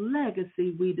 leave the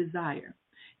legacy we desire.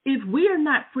 If we are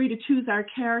not free to choose our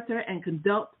character and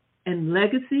conduct and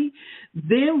legacy,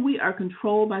 then we are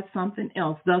controlled by something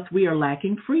else. Thus, we are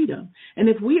lacking freedom. And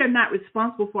if we are not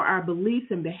responsible for our beliefs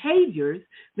and behaviors,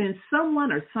 then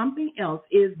someone or something else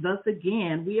is. Thus,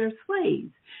 again, we are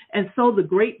slaves. And so the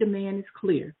great demand is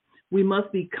clear. We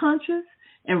must be conscious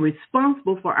and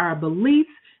responsible for our beliefs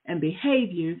and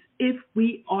behaviors if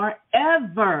we are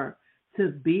ever to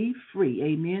be free.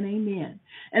 Amen, amen.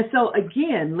 And so,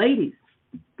 again, ladies,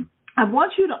 I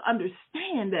want you to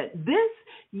understand that this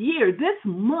year, this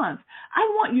month, I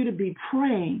want you to be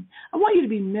praying. I want you to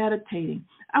be meditating.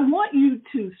 I want you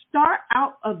to start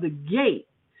out of the gate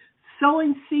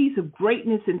sowing seeds of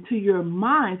greatness into your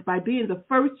minds by being the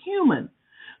first human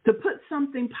to put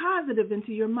something positive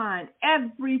into your mind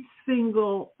every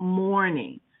single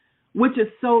morning, which is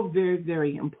so very,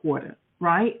 very important,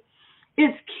 right?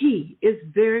 It's key. It's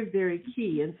very, very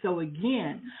key. And so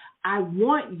again, I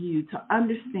want you to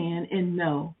understand and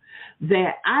know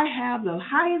that I have the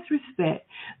highest respect,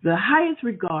 the highest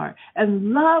regard,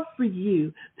 and love for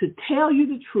you to tell you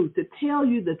the truth, to tell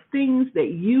you the things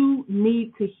that you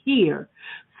need to hear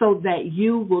so that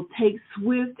you will take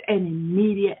swift and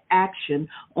immediate action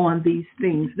on these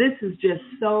things. This is just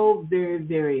so very,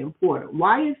 very important.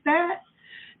 Why is that?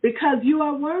 Because you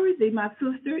are worthy, my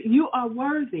sister. You are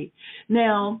worthy.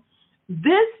 Now,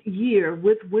 this year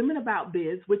with Women About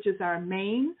Biz, which is our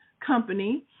main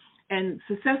company, and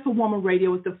Successful Woman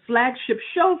Radio is the flagship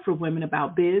show for Women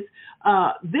About Biz,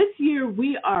 this year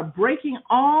we are breaking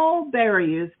all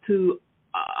barriers to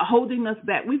holding us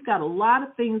back. We've got a lot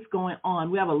of things going on.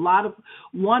 We have a lot of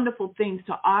wonderful things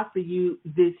to offer you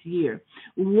this year.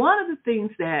 One of the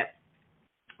things that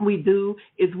we do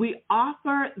is we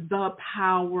offer the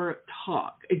Power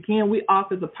Talk. Again, we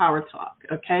offer the Power Talk,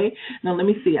 okay? Now, let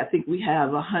me see. I think we have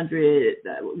 100.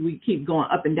 We keep going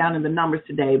up and down in the numbers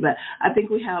today, but I think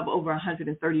we have over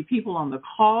 130 people on the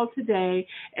call today.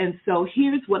 And so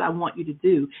here's what I want you to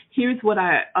do. Here's what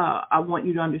I want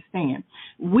you to understand.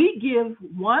 We give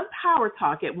one Power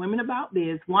Talk at Women About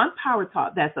Biz, one Power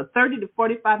Talk. That's a 30 to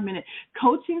 45-minute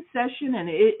coaching session, and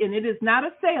it is not a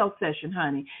sales session,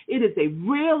 honey. It is a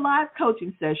real live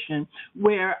coaching session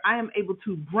where I am able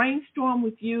to brainstorm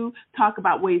with you, talk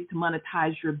about ways to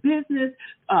monetize your business,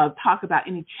 talk about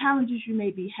any challenges you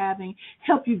may be having,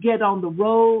 help you get on the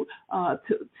road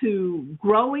to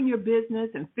growing your business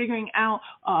and figuring out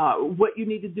what you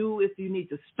need to do if you need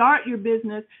to start your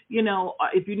business,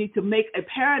 if you need to make a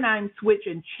paradigm switch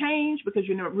and change because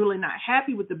you're really not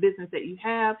happy with the business that you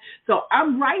have. So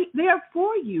I'm right there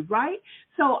for you, right?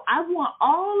 So I want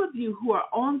all of you who are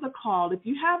on the call, if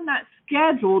you have not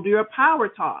scheduled your Power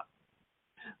Talk,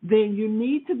 then you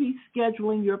need to be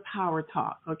scheduling your Power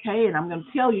Talk, okay? And I'm going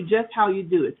to tell you just how you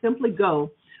do it. Simply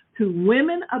go to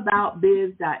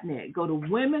womenaboutbiz.net. Go to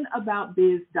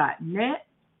womenaboutbiz.net.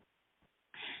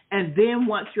 And then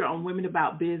once you're on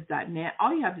womenaboutbiz.net,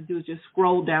 all you have to do is just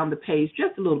scroll down the page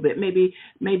just a little bit, maybe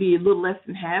a little less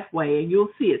than halfway, and you'll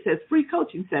see it says free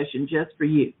coaching session just for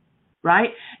you.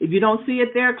 Right? If you don't see it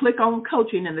there, click on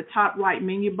coaching in the top right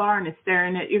menu bar, and it's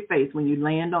staring at your face when you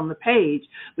land on the page.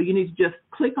 But you need to just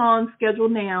click on schedule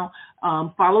now,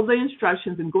 follow the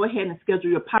instructions, and go ahead and schedule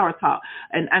your Power Talk.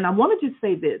 And I want to just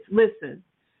say this. Listen,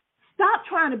 stop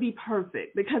trying to be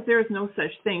perfect because there is no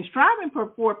such thing. Striving for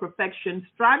perfection,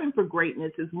 striving for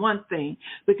greatness is one thing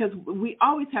because we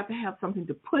always have to have something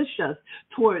to push us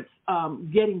towards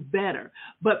getting better.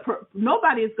 But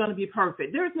nobody is going to be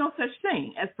perfect. There is no such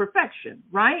thing as perfection,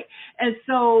 right? And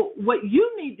so what you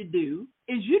need to do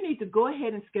is you need to go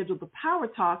ahead and schedule the Power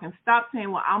Talk and stop saying,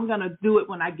 well, I'm going to do it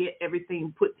when I get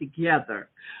everything put together.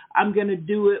 I'm going to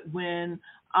do it when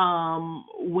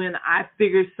I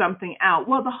figure something out.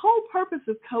 Well, the whole purpose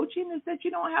of coaching is that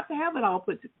you don't have to have it all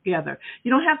put together.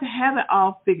 You don't have to have it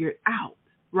all figured out,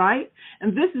 right?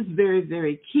 And this is very,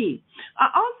 very key. I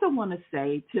also want to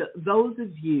say to those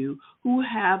of you who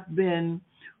have been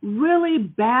really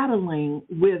battling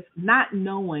with not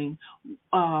knowing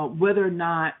whether or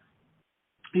not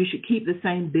you should keep the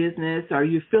same business, or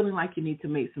you're feeling like you need to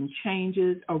make some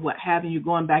changes or what have you, you're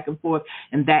going back and forth,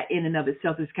 and that in and of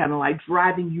itself is kind of like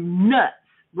driving you nuts,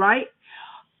 right?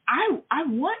 I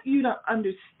want you to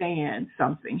understand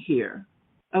something here,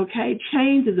 okay?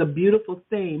 Change is a beautiful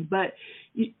thing, but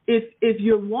if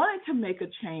you're wanting to make a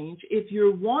change, if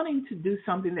you're wanting to do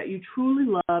something that you truly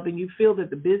love and you feel that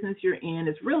the business you're in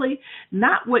is really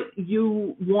not what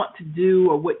you want to do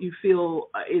or what you feel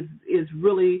is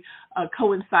really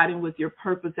coinciding with your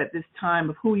purpose at this time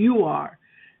of who you are,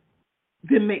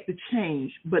 then make the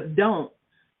change, but don't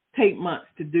take months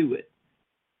to do it.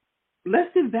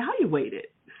 Let's evaluate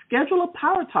it. Schedule a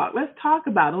Power Talk. Let's talk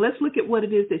about it. Let's look at what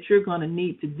it is that you're going to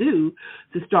need to do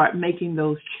to start making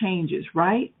those changes,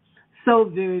 right?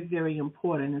 So very, very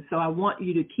important. And so I want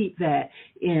you to keep that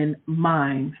in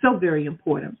mind. So very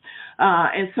important.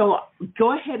 And so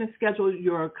go ahead and schedule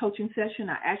your coaching session.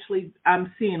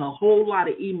 I'm seeing a whole lot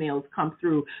of emails come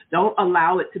through. Don't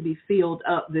allow it to be filled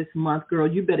up this month,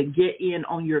 girl. You better get in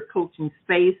on your coaching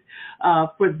space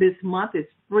for this month. It's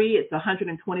free. It's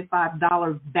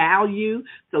 $125 value.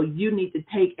 So you need to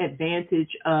take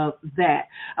advantage of that.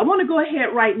 I want to go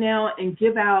ahead right now and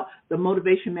give out the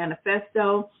Motivation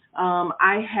Manifesto.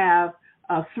 I have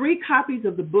 3 copies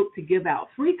of the book to give out.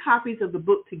 3 copies of the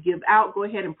book to give out. Go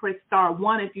ahead and press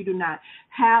 *1 if you do not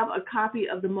have a copy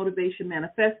of the Motivation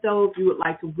Manifesto. If you would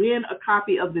like to win a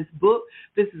copy of this book,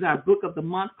 this is our Book of the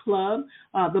Month Club.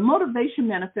 The Motivation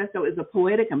Manifesto is a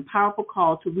poetic and powerful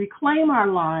call to reclaim our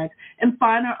lives and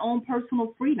find our own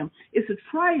personal freedom. It's a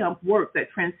triumph work that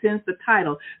transcends the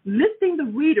title, lifting the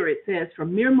reader, it says,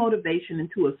 from mere motivation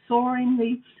into a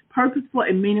soaringly purposeful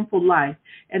and meaningful life.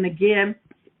 And again,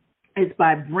 it's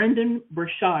by Brendan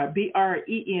Burchard,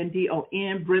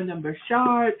 Brendon, Brendan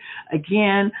Burchard.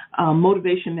 Again,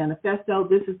 Motivation Manifesto.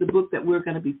 This is the book that we're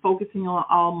going to be focusing on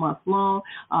all month long,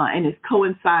 and it's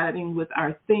coinciding with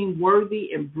our theme,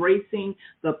 Worthy, Embracing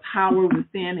the Power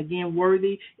Within. Again,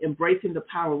 Worthy, Embracing the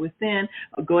Power Within.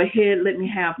 Go ahead, let me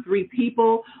have 3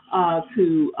 people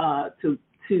to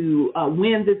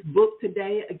win this book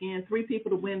today. Again, 3 people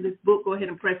to win this book. Go ahead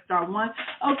and press *1.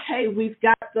 Okay, we've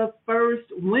got the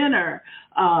first winner.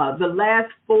 The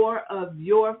last 4 of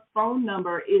your phone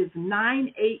number is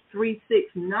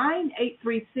 9836.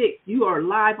 9836. You are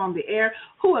live on the air.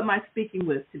 Who am I speaking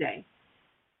with today?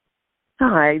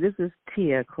 Hi, this is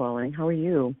Tia calling. How are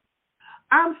you?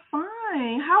 I'm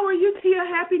fine. How are you, Tia?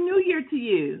 Happy New Year to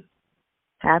you.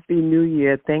 Happy New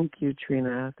Year. Thank you,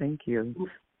 Trina. Thank you.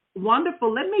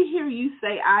 Wonderful. Let me hear you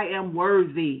say, I am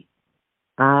worthy.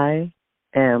 I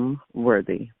am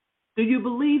worthy. Do you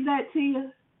believe that,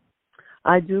 Tia?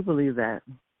 I do believe that.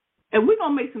 And we're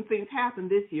going to make some things happen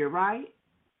this year, right?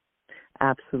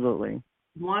 Absolutely.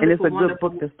 Wonderful, and it's a good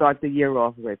book to start the year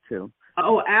off with, too.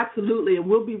 Oh, absolutely. And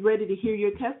we'll be ready to hear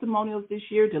your testimonials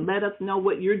this year to let us know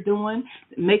what you're doing,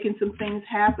 making some things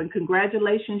happen.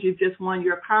 Congratulations. You've just won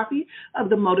your copy of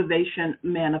the Motivation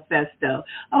Manifesto.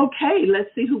 Okay, let's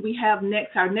see who we have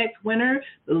next. Our next winner,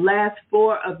 the last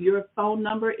 4 of your phone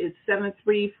number is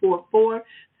 7344.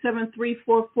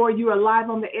 7344. You are live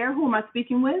on the air. Who am I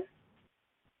speaking with?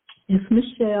 It's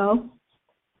Michelle.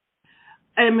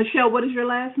 And Michelle, what is your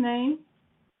last name?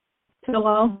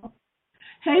 Hello.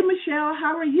 Hey, Michelle,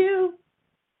 how are you?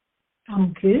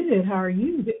 I'm good. How are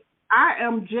you? I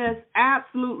am just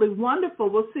absolutely wonderful.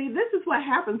 Well, see, this is what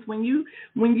happens when you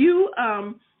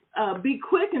be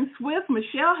quick and swift.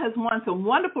 Michelle has won some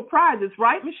wonderful prizes,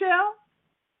 right, Michelle?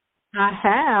 I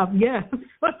have, yes.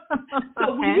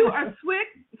 So when you are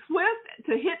swift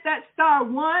to hit that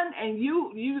 *1 and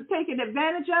you taking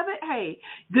advantage of it, hey,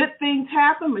 good things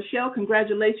happen. Michelle,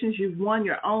 congratulations. You've won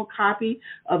your own copy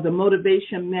of the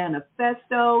Motivation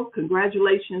Manifesto.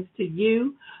 Congratulations to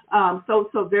you. So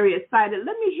very excited.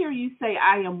 Let me hear you say,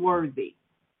 I am worthy.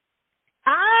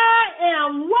 I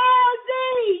am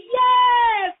worthy,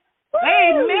 yes.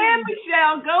 Amen,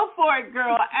 Michelle. Go for it,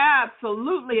 girl.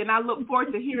 Absolutely. And I look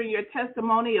forward to hearing your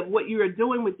testimony of what you are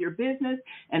doing with your business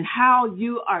and how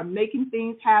you are making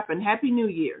things happen. Happy New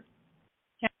Year.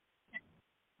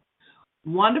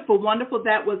 Wonderful, wonderful.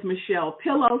 That was Michelle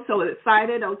Pillow. So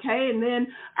excited. Okay. And then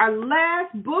our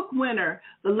last book winner,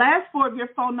 the last 4 of your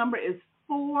phone number is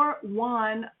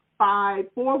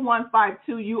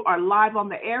 4152. You are live on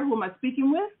the air. Who am I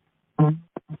speaking with?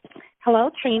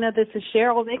 Hello, Trina. This is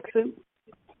Cheryl Nixon.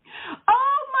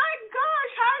 Oh, my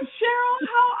gosh. Hi, Cheryl.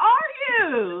 How are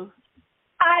you?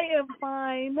 I am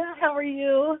fine. How are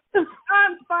you?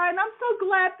 I'm fine. I'm so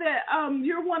glad that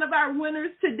you're one of our winners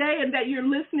today and that you're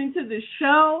listening to the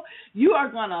show. You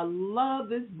are going to love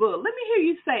this book. Let me hear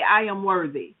you say, I am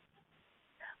worthy.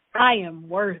 I am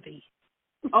worthy.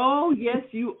 Oh, yes,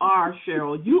 you are,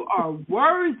 Cheryl. You are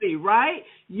worthy, right?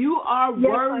 You are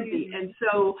worthy. And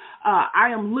so I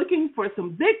am looking for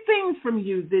some big things from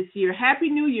you this year.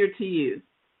 Happy New Year to you.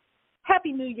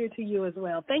 Happy New Year to you as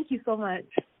well. Thank you so much.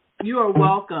 You are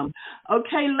welcome.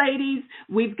 Okay, ladies,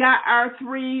 we've got our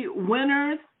 3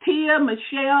 winners, Tia,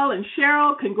 Michelle, and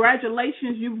Cheryl.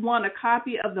 Congratulations. You've won a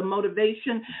copy of the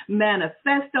Motivation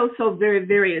Manifesto. So very,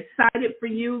 very excited for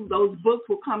you. Those books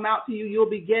will come out to you. You'll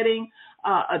be getting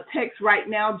a text right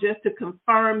now just to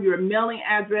confirm your mailing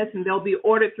address, and they'll be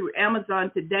ordered through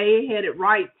Amazon today, headed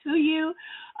right to you.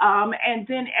 And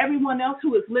then everyone else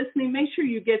who is listening, make sure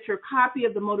you get your copy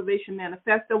of the Motivation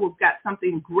Manifesto. We've got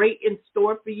something great in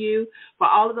store for you, for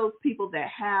all of those people that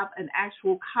have an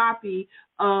actual copy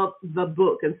of the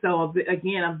book. And so,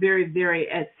 again, I'm very, very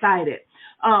excited.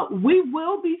 We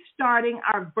will be starting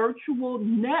our virtual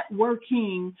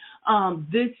networking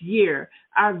this year,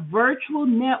 our virtual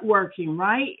networking,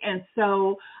 right? And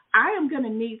so I am going to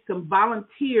need some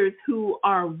volunteers who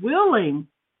are willing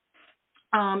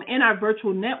in our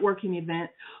virtual networking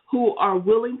event, who are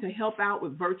willing to help out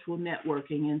with virtual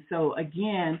networking. And so,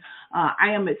 again,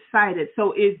 I am excited.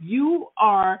 So if you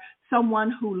are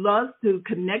someone who loves to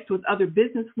connect with other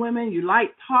business women, you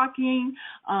like talking,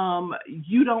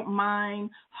 you don't mind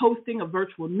hosting a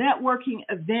virtual networking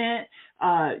event,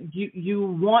 you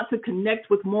want to connect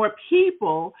with more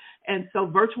people, and so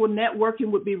virtual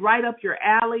networking would be right up your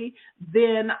alley,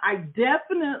 then I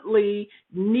definitely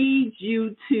need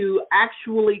you to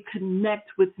actually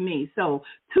connect with me. So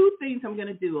 2 things I'm going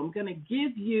to do. I'm going to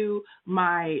give you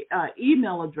my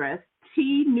email address,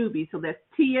 T Newby, so that's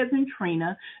T as in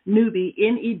Trina, Newby,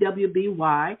 Newby,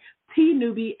 T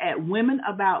Newby at Women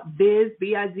About Biz,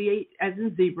 B-I-Z as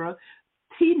in zebra,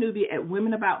 T Newby at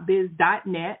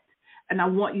womenaboutbiz.net. And I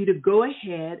want you to go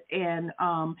ahead and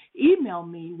email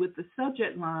me with the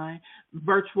subject line,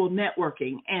 virtual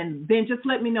networking. And then just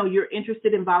let me know you're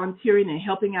interested in volunteering and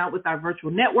helping out with our virtual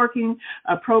networking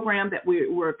program that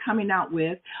we're coming out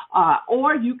with.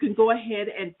 Or you can go ahead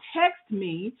and text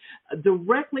me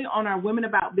directly on our Women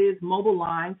About Biz mobile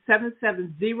line,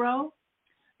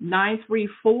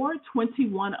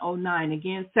 770-934-2109.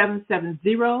 Again,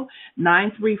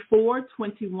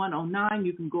 770-934-2109.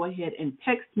 You can go ahead and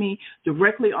text me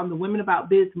directly on the Women About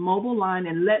Biz mobile line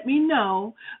and let me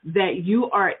know that you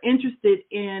are interested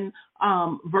in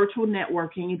virtual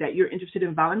networking, that you're interested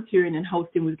in volunteering and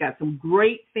hosting. We've got some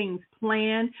great things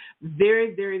planned.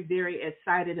 Very, very, very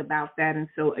excited about that. And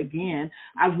so, again,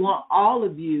 I want all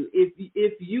of you,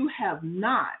 if you have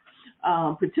not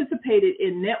participated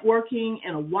in networking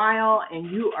in a while and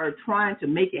you are trying to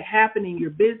make it happen in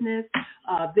your business,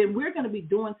 then we're going to be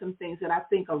doing some things that I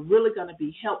think are really going to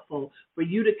be helpful for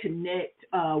you to connect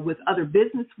with other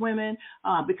business women,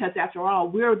 because after all,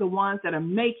 we're the ones that are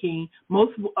making,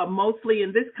 mostly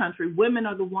in this country, women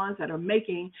are the ones that are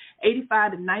making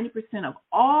 85 to 90% of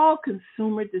all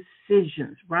consumer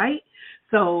decisions, right?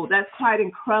 So that's quite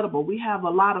incredible. We have a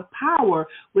lot of power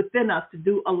within us to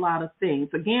do a lot of things.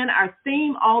 Again, our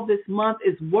theme all this month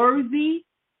is worthy,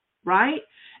 right?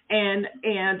 And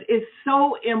it's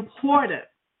so important.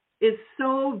 It's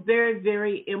so very,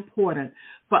 very important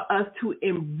for us to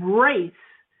embrace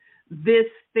this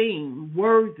theme,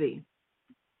 worthy.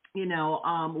 You know,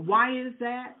 why is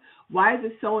that? Why is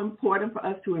it so important for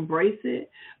us to embrace it?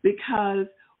 Because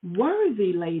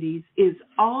worthy, ladies, is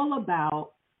all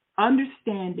about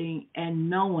understanding and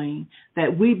knowing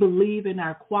that we believe in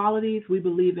our qualities, we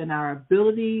believe in our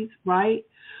abilities, right?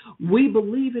 We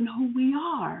believe in who we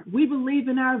are. We believe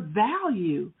in our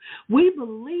value. We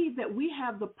believe that we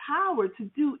have the power to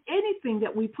do anything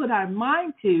that we put our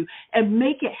mind to and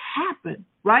make it happen,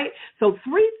 right? So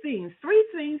 3 things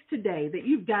today that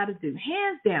you've got to do,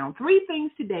 hands down, 3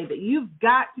 things today that you've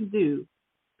got to do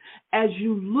as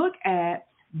you look at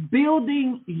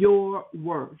building your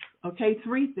worth. Okay,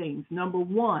 3 things. Number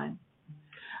 1,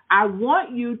 I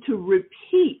want you to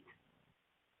repeat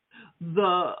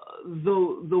the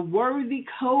worthy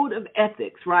code of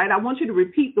ethics, right? I want you to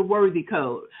repeat the worthy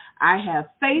code. I have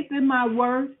faith in my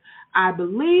worth. I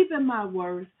believe in my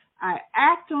worth. I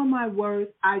act on my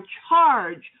worth. I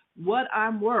charge what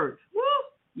I'm worth. Woo!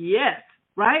 Yes,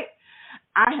 right?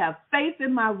 I have faith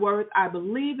in my worth. I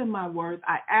believe in my worth.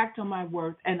 I act on my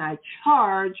worth, and I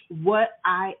charge what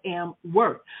I am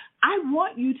worth. I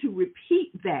want you to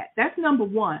repeat that. That's number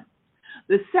 1.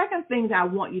 The second thing that I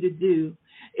want you to do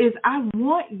is I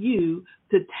want you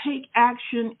to take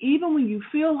action even when you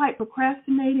feel like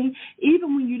procrastinating,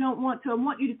 even when you don't want to. I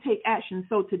want you to take action.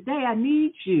 So today I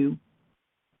need you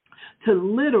to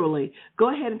literally go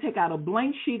ahead and take out a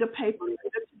blank sheet of paper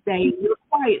today in your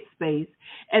quiet space,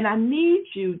 and I need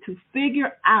you to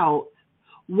figure out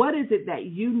what is it that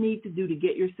you need to do to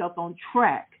get yourself on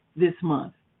track this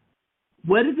month.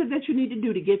 What is it that you need to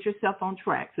do to get yourself on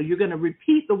track? So you're going to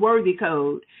repeat the worthy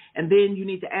code, and then you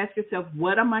need to ask yourself,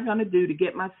 what am I going to do to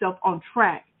get myself on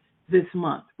track this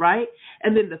month, right?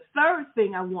 And then the third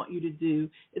thing I want you to do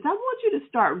is I want you to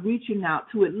start reaching out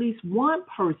to at least one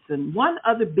person, one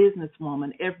other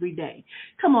businesswoman every day.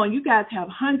 Come on, you guys have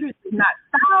hundreds, if not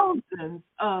thousands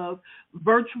of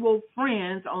virtual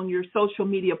friends on your social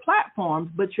media platforms,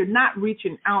 but you're not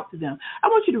reaching out to them. I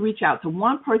want you to reach out to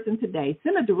one person today,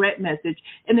 send a direct message,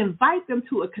 and invite them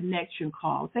to a connection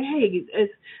call. Say, hey,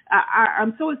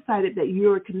 I'm so excited that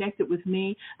you're connected with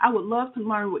me. I would love to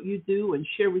learn what you do and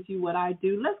share with you what I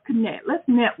do. Let's connect. Let's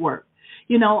network.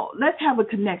 You know, let's have a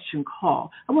connection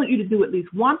call. I want you to do at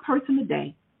least one person a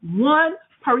day,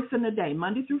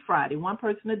 Monday through Friday, one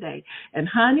person a day. And,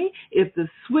 honey, if the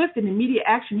swift and immediate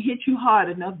action hits you hard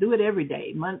enough, do it every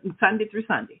day, Sunday through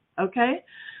Sunday, okay?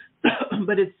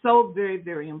 But it's so very,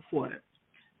 very important.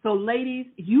 So, ladies,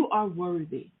 you are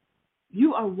worthy.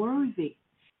 You are worthy.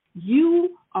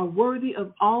 You are worthy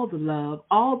of all the love,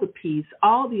 all the peace,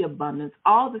 all the abundance,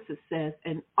 all the success,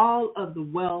 and all of the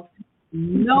wealth.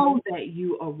 Know that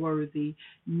you are worthy.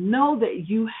 Know that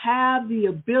you have the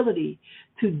ability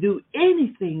to do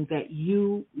anything that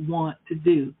you want to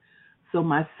do. So,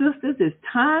 my sisters, it's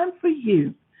time for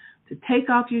you to take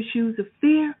off your shoes of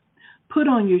fear, put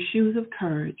on your shoes of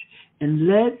courage, and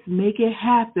let's make it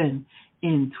happen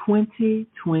in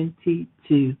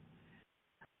 2022.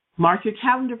 Mark your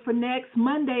calendar for next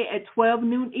Monday at 12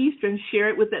 noon Eastern. Share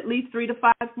it with at least 3 to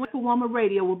 5. Woman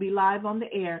Radio will be live on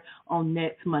the air on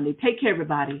next Monday. Take care,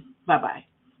 everybody. Bye-bye.